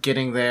process of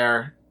getting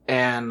there,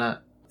 and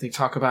they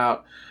talk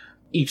about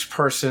each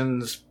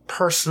person's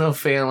personal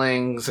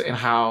failings and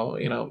how,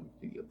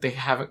 they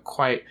haven't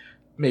quite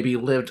maybe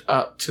lived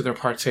up to their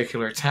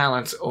particular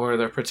talents or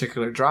their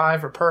particular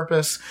drive or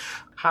purpose.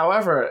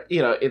 However,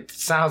 it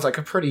sounds like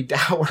a pretty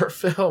dour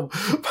film,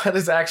 but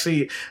it's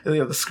actually,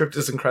 the script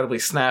is incredibly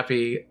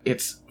snappy.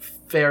 It's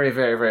very,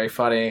 very, very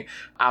funny.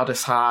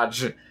 Aldous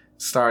Hodge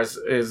stars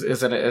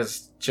is in it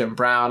as Jim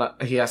Brown.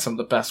 He has some of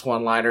the best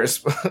one-liners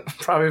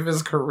probably of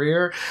his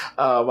career.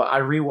 I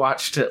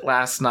rewatched it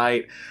last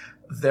night.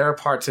 There are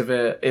parts of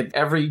it,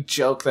 every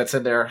joke that's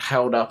in there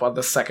held up on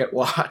the second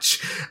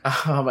watch,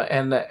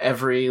 and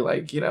every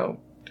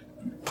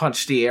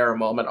punch the air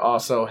moment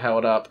also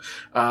held up.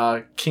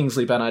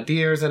 Kingsley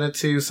Ben-Adir's in it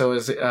too, so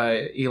is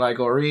Eli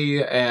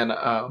Goree and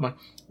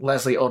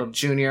Leslie Odom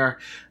Jr.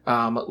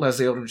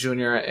 Leslie Odom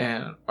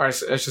Jr. or I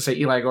should say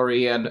Eli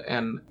Goree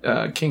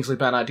and Kingsley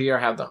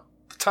Ben-Adir have the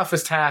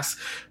toughest task.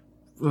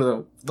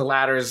 The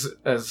latter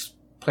is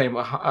playing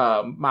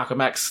Malcolm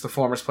X, the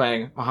former is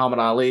playing Muhammad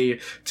Ali,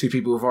 two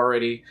people who've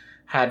already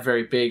had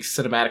very big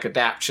cinematic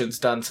adaptations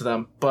done to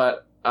them.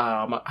 But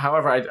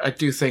however, I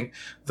do think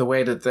the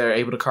way that they're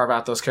able to carve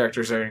out those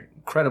characters are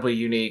incredibly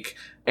unique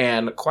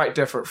and quite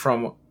different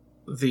from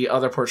the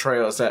other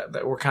portrayals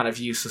that we're kind of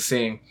used to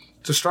seeing.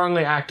 It's a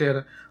strongly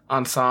acted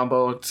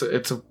ensemble.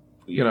 It's a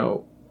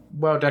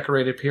well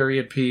decorated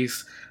period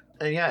piece.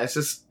 And yeah,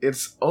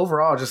 it's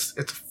overall it's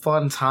a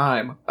fun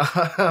time.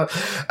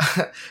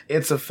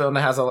 It's a film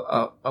that has a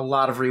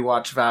lot of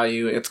rewatch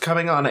value. It's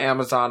coming on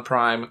Amazon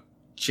Prime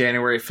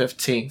January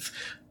 15th.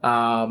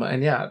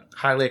 And yeah,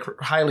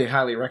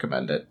 highly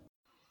recommend it.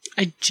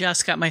 I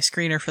just got my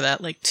screener for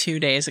that 2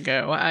 days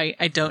ago.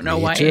 I don't know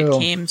why too. it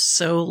came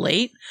so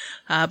late,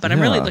 but I'm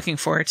really looking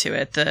forward to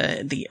it.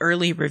 The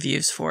early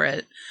reviews for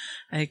it,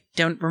 I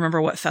don't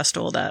remember what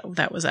festival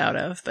that was out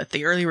of, but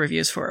the early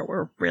reviews for it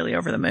were really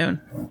over the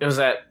moon. It was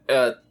at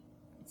Toronto,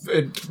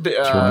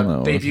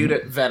 debuted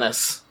at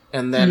Venice,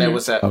 and then it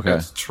was at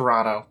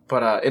Toronto.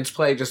 But it's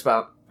played just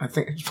about. I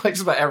think it's played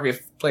just about every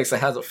place that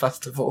has a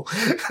festival.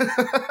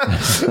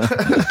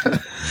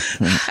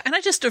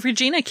 And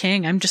Regina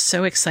King, I'm just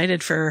so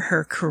excited for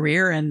her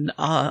career and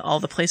all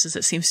the places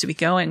it seems to be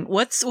going.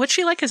 What's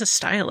she like as a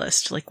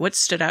stylist? What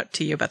stood out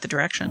to you about the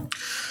direction?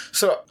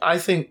 So I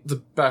think the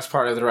best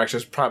part of the direction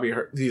is probably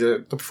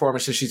the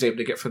performances she's able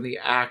to get from the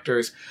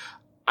actors.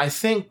 I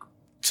think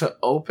to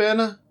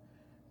open,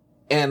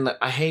 and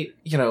I hate,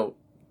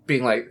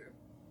 being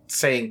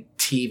saying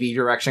TV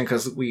direction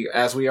because we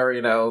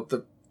already know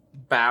the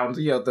bound,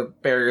 the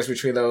barriers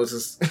between those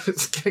is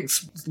getting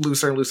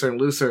looser and looser and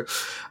looser.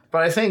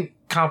 But I think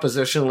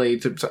compositionally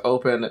to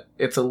open,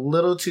 it's a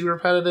little too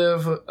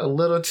repetitive, a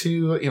little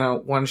too,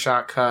 one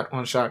shot cut,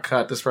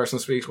 this person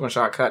speaks, one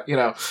shot cut,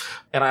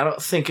 and I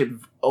don't think it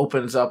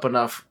opens up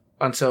enough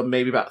until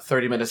maybe about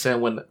 30 minutes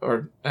in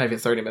or not even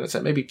 30 minutes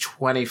in, maybe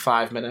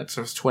 25 minutes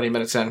or 20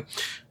 minutes in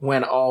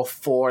when all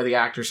four of the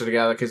actors are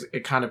together, because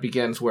it kind of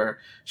begins where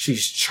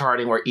she's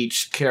charting where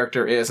each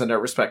character is in their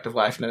respective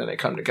life and then they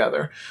come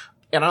together.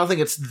 And I don't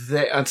think it's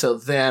until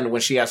then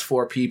when she has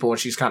four people and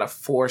she's kind of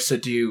forced to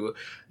do,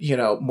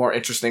 more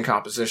interesting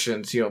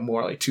compositions,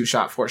 more like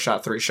 2-shot,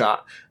 4-shot,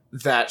 3-shot,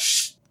 that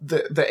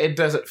it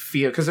doesn't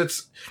feel,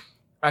 because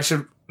I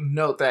should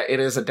note that it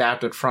is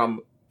adapted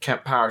from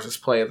Kemp Powers'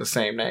 play of the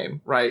same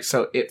name, right?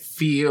 So it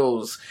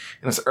feels,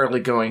 in its early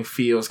going,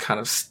 feels kind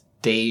of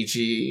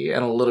stagey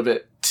and a little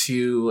bit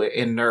too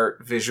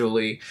inert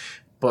visually.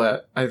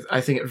 But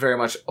I think it very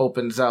much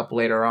opens up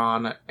later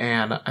on.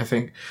 And I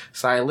think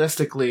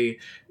stylistically,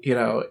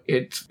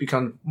 it's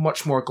become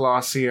much more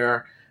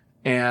glossier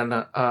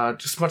and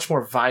just much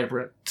more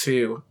vibrant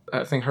too.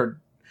 I think her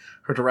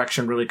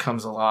direction really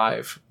comes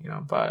alive,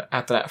 but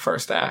after that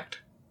first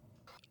act.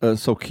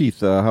 So Keith,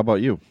 how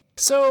about you?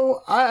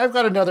 So I've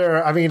got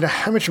another. I mean,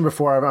 I mentioned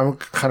before I'm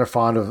kind of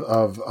fond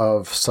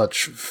of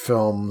such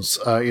films.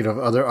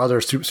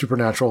 Other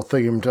supernatural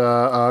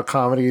themed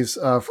comedies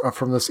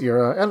from this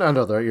era and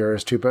other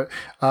eras too. But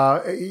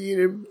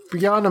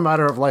beyond a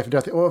matter of life and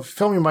death, a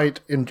film you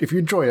might, if you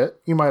enjoy it,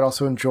 you might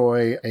also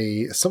enjoy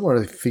a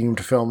similarly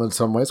themed film in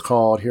some ways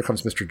called Here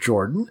Comes Mr.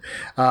 Jordan,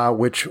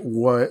 which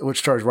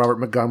stars Robert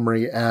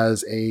Montgomery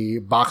as a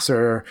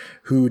boxer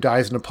who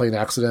dies in a plane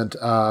accident,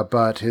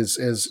 but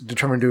is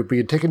determined to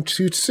be taken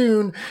too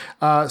soon,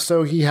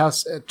 so he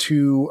has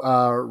to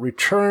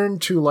return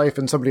to life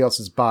in somebody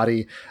else's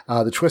body.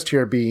 The twist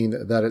here being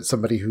that it's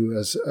somebody who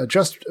has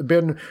just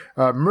been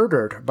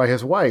murdered by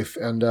his wife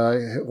and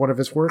one of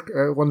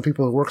the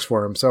people who works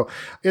for him. So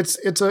it's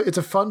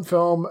a fun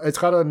film. It's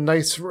got a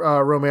nice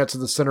romance in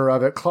the center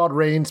of it. Claude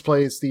Rains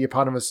plays the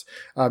eponymous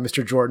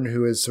Mr. Jordan,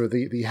 who is sort of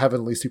the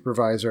heavenly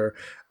supervisor.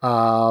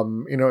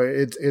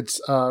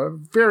 It's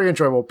very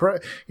enjoyable.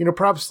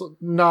 Perhaps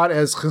not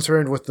as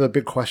concerned with the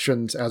big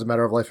questions as a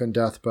matter of life and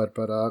death, but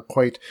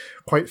quite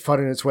fun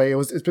in its way.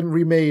 It's been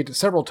remade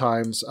several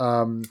times.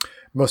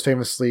 Most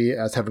famously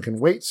as Heaven Can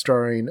Wait,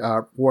 starring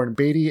Warren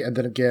Beatty, and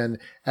then again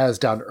as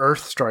Down to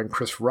Earth, starring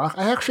Chris Rock.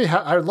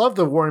 I love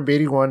the Warren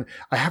Beatty one.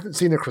 I haven't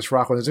seen the Chris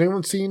Rock one. Has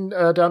anyone seen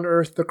Down to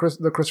Earth, the Chris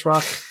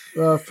Rock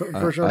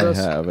version of this?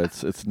 I have.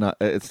 It's not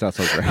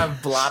so great.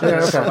 I've blotted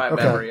it from my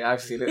memory.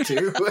 I've seen it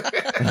too.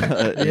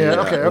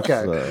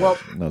 Okay. Well,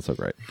 not so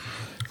great.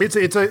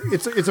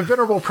 It's a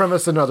venerable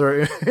premise in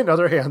other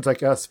hands, I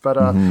guess, but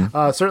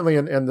certainly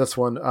in this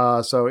one.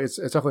 So it's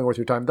definitely worth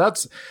your time.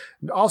 That's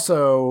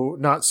also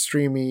not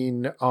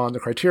streaming on the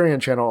Criterion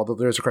channel, although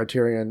there's a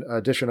Criterion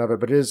edition of it,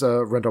 but it is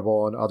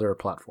rentable on other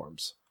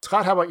platforms.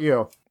 Scott, how about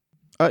you?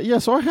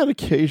 So I had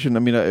occasion. I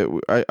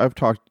mean, I've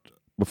talked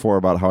before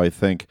about how I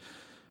think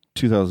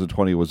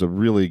 2020 was a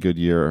really good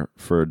year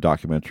for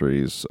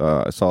documentaries.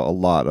 I saw a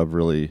lot of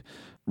really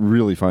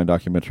fine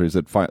documentaries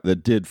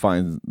that did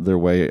find their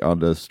way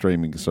onto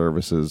streaming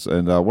services.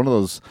 And one of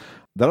those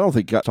that I don't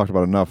think got talked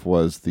about enough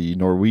was the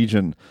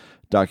Norwegian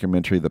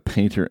documentary, The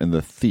Painter and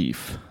the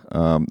Thief.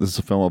 This is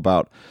a film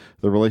about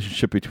the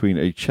relationship between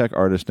a Czech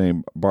artist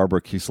named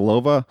Barbara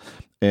Kyselova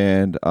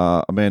and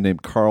a man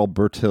named Carl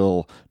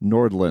Bertil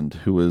Nordland,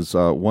 who is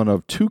one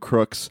of two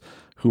crooks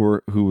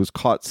who was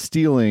caught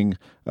stealing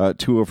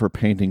two of her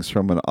paintings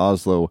from an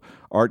Oslo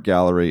art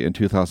gallery in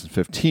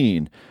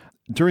 2015.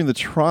 During the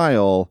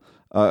trial,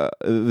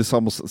 this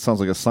almost sounds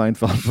like a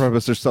Seinfeld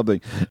premise or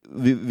something.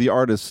 The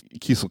artist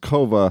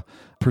Kyselkova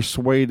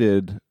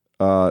persuaded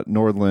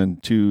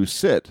Nordland to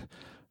sit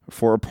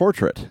for a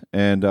portrait,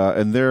 and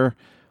their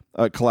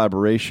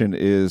collaboration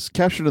is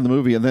captured in the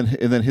movie, and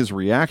then his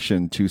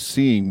reaction to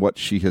seeing what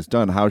she has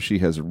done, how she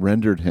has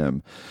rendered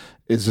him,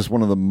 is just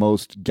one of the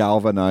most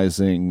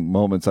galvanizing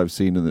moments I've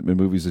seen in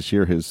movies this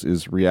year.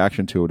 His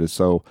reaction to it is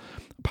so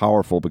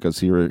powerful, because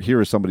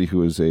here is somebody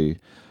who is a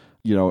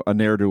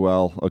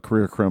ne'er-do-well, a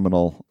career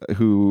criminal,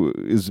 who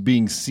is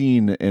being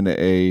seen in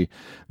a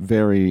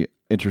very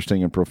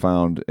interesting and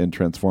profound and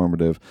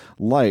transformative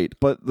light.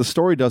 But the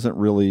story doesn't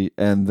really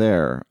end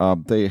there.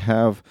 They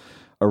have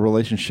a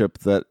relationship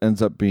that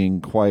ends up being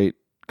quite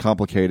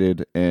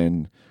complicated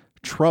and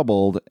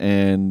troubled,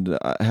 and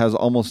has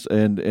almost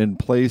and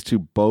plays to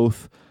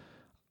both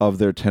of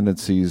their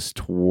tendencies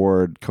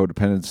toward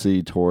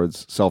codependency,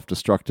 towards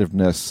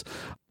self-destructiveness.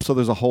 So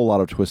there's a whole lot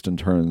of twists and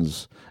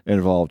turns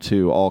involved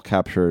too, all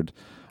captured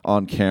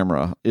on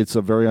camera. It's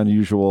a very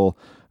unusual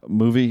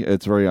movie.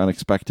 It's very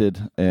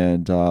unexpected,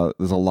 and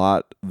there's a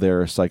lot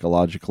there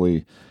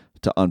psychologically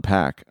to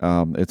unpack.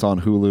 It's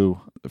on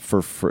Hulu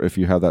for if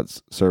you have that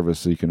service,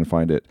 so you can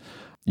find it.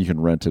 You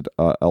can rent it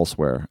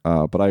elsewhere,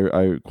 but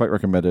I quite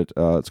recommend it.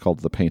 It's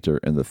called The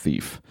Painter and the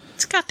Thief.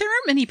 Scott, there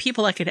aren't many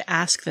people I could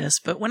ask this,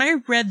 but when I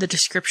read the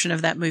description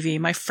of that movie,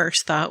 my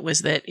first thought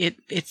was that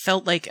it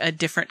felt like a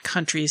different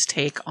country's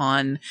take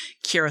on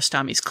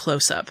Kiarostami's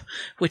Close Up,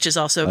 which is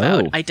also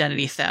about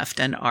identity theft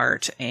and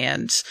art,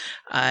 and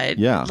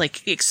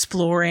like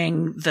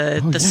exploring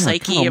the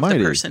psyche of the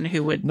person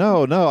who would.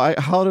 No,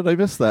 how did I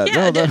miss that?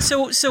 Yeah,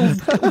 so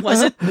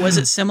was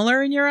it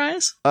similar in your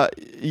eyes?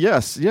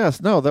 Yes.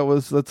 No,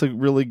 that's a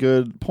really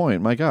good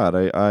point. My God,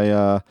 that's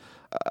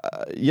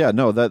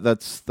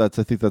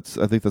I think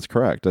that's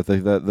correct. I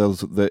think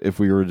that if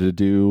we were to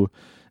do,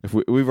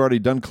 we've already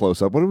done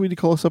Close Up. What did we do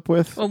Close Up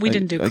with? Well, we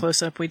didn't do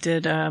Close Up. We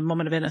did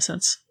Moment of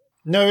Innocence.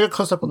 No, you did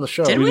Close Up on the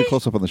show. Did we did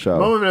Close Up on the show.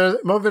 Moment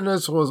of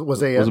Innocence was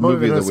a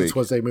movie of the week.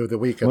 Was a movie of the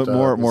week.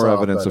 More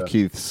evidence of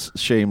Keith's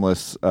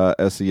shameless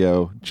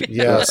SEO.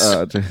 Yes,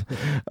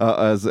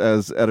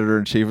 as editor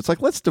in chief, it's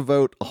like, let's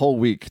devote a whole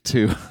week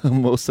to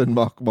Mohsen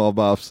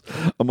Makhmalbaf's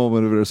A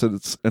Moment of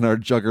Innocence in our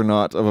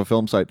juggernaut of a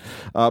film site.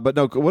 But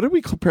no, what did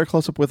we compare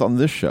Close Up with on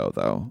this show,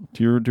 though?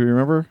 Do you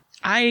remember?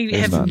 I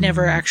have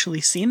never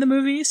actually seen the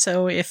movie,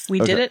 so if we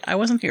did it, I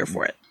wasn't here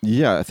for it.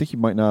 Yeah, I think you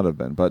might not have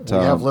been, but we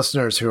have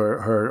listeners who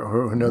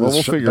know this.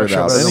 We'll figure it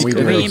out.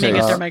 Screaming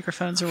at their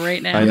microphones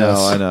right now.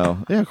 I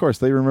know. Yeah, of course,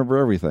 they remember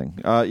everything.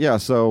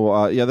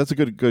 So that's a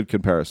good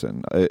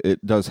comparison.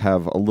 It does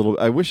have a little.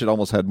 I wish it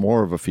almost had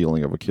more of a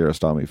feeling of a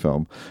Kiarostami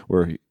film,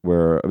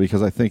 where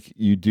because I think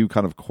you do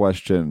kind of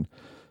question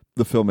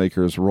the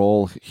filmmaker's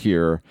role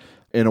here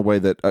in a way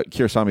that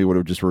Kiarostami would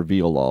have just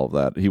revealed all of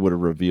that. He would have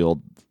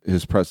revealed.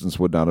 His presence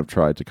would not have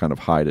tried to kind of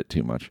hide it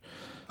too much.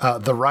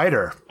 The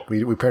Writer.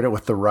 We paired it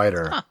with The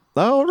Writer. Huh.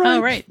 Oh,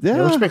 right.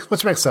 Yeah,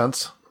 which makes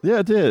sense.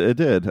 Yeah, it did.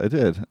 I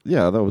did.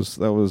 Yeah, that was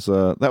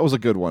a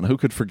good one. Who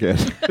could forget?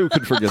 Who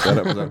could forget that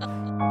episode?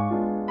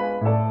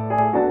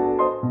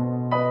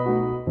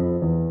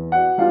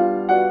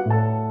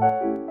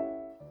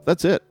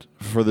 That's it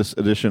for this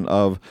edition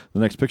of The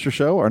Next Picture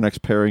Show. Our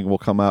next pairing will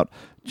come out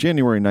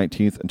January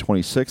 19th and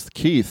 26th.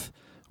 Keith,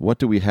 what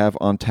do we have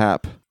on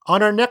tap?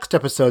 On our next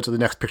episodes of The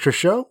Next Picture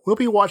Show, we'll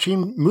be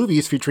watching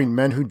movies featuring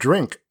men who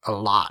drink a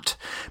lot.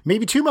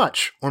 Maybe too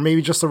much, or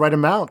maybe just the right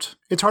amount.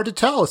 It's hard to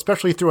tell,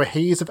 especially through a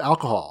haze of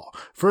alcohol.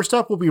 First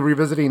up, we'll be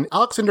revisiting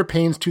Alexander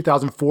Payne's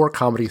 2004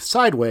 comedy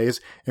Sideways,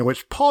 in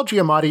which Paul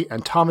Giamatti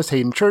and Thomas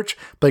Hayden Church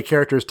play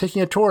characters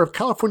taking a tour of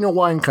California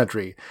wine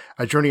country,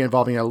 a journey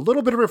involving a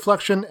little bit of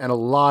reflection and a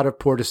lot of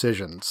poor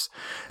decisions.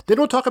 Then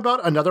we'll talk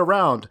about Another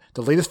Round,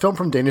 the latest film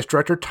from Danish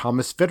director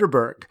Thomas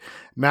Vinterberg.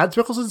 Mads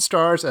Mikkelsen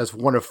stars as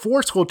one of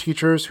 4 school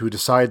teachers who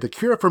decide the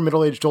cure for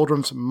middle-aged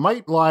doldrums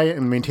might lie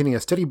in maintaining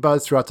a steady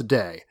buzz throughout the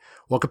day.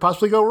 What could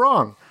possibly go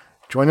wrong?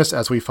 Join us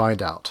as we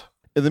find out.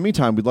 In the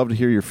meantime, we'd love to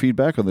hear your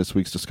feedback on this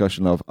week's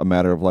discussion of A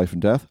Matter of Life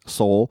and Death,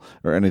 Soul,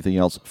 or anything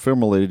else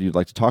film-related you'd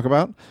like to talk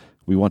about.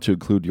 We want to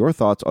include your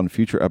thoughts on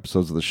future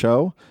episodes of the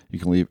show. You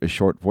can leave a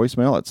short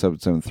voicemail at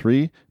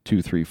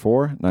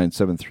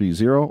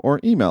 773-234-9730 or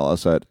email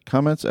us at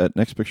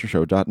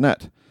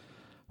comments@nextpictureshow.net.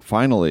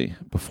 Finally,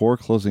 before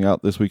closing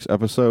out this week's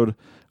episode,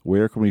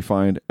 where can we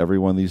find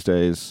everyone these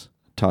days?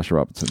 Tasha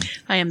Robinson.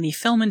 I am the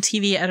film and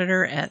TV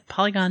editor at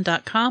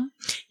Polygon.com.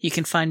 You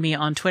can find me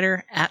on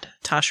Twitter at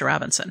Tasha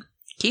Robinson.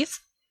 Keith?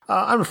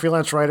 I'm a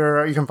freelance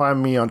writer. You can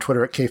find me on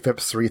Twitter at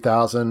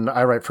KFips3000.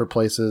 I write for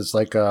places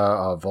like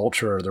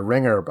Vulture, The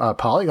Ringer,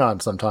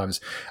 Polygon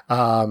sometimes,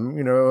 a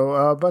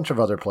bunch of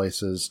other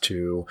places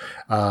too,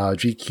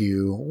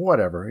 GQ,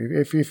 whatever.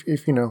 If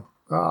you know,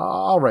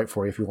 I'll write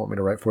for you if you want me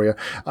to write for you.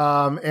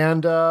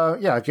 Again,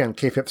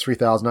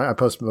 KFips3000. I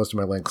post most of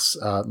my links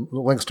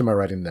to my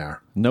writing there.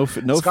 No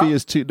fee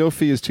is too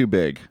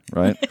big,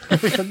 right?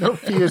 No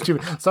fee is too.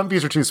 Some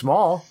fees are too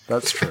small.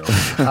 That's true.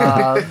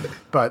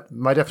 But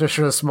my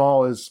definition of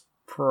small is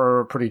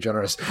pretty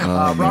generous.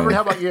 Robert,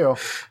 how about you?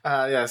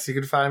 Yes, you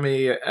can find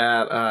me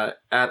at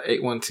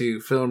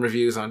 812 Film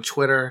Reviews on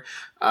Twitter.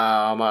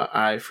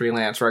 I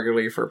freelance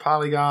regularly for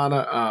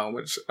Polygon,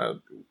 which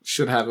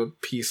should have a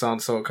piece on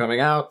so coming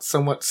out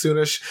somewhat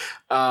soonish.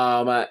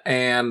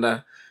 And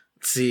let's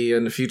see,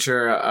 in the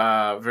future,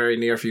 very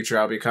near future,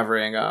 I'll be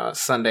covering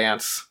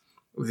Sundance.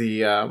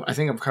 I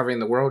think I'm covering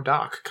the World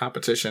Doc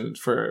competition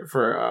for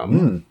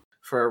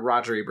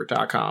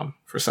RogerEbert.com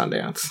for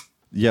Sundance.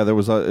 Yeah, there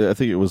was. I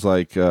think it was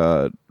like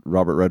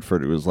Robert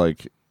Redford. It was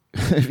like,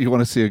 if you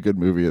want to see a good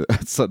movie at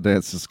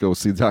Sundance, just go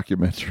see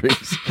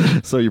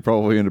documentaries. So you're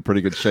probably in a pretty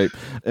good shape.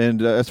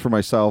 And as for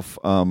myself,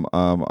 I'm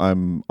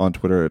on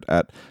Twitter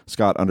at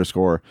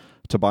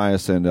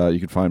Scott_Tobias, and you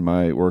can find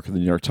my work in the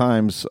New York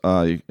Times.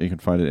 You can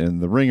find it in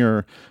The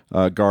Ringer,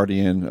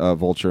 Guardian,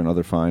 Vulture, and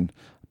other fine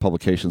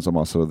publications. I'm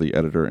also the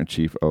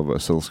editor-in-chief of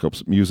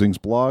Oscilloscope's Musings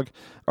blog.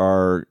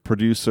 Our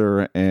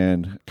producer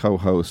and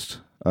co-host,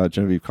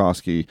 Genevieve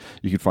Koski.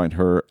 You can find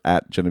her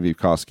at Genevieve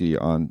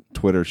Koski on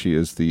Twitter. She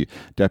is the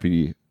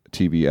deputy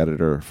TV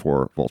editor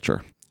for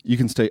Vulture. You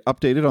can stay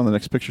updated on the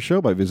Next Picture Show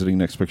by visiting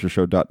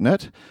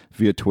nextpictureshow.net,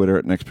 via Twitter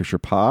at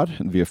NextPicturePod,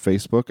 and via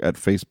Facebook at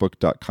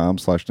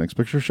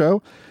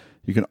facebook.com/NextPictureShow.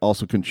 You can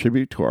also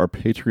contribute to our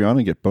Patreon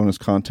and get bonus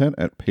content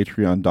at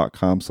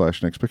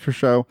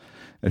patreon.com/NextPictureShow.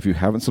 If you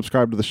haven't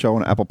subscribed to the show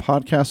on Apple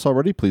Podcasts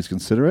already, please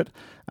consider it.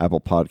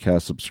 Apple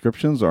Podcast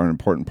subscriptions are an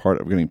important part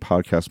of getting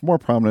podcasts more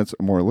prominence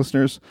and more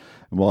listeners.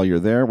 And while you're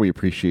there, we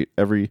appreciate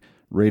every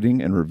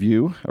rating and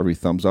review. Every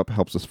thumbs up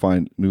helps us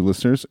find new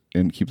listeners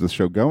and keep the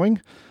show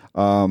going.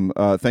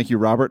 Thank you,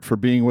 Robert, for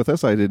being with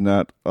us. I did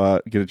not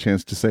get a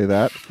chance to say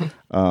that.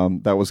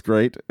 That was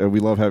great. We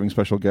love having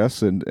special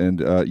guests,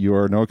 and you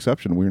are no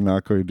exception. We're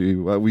not going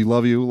to. We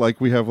love you like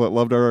we have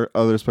loved our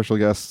other special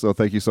guests. So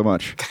thank you so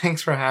much.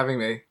 Thanks for having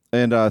me.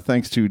 And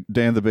thanks to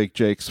Dan the Bake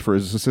Jakes for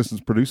his assistance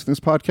producing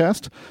this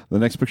podcast. The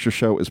Next Picture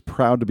Show is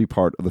proud to be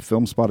part of the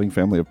Film Spotting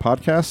family of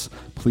podcasts.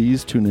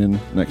 Please tune in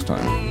next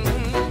time.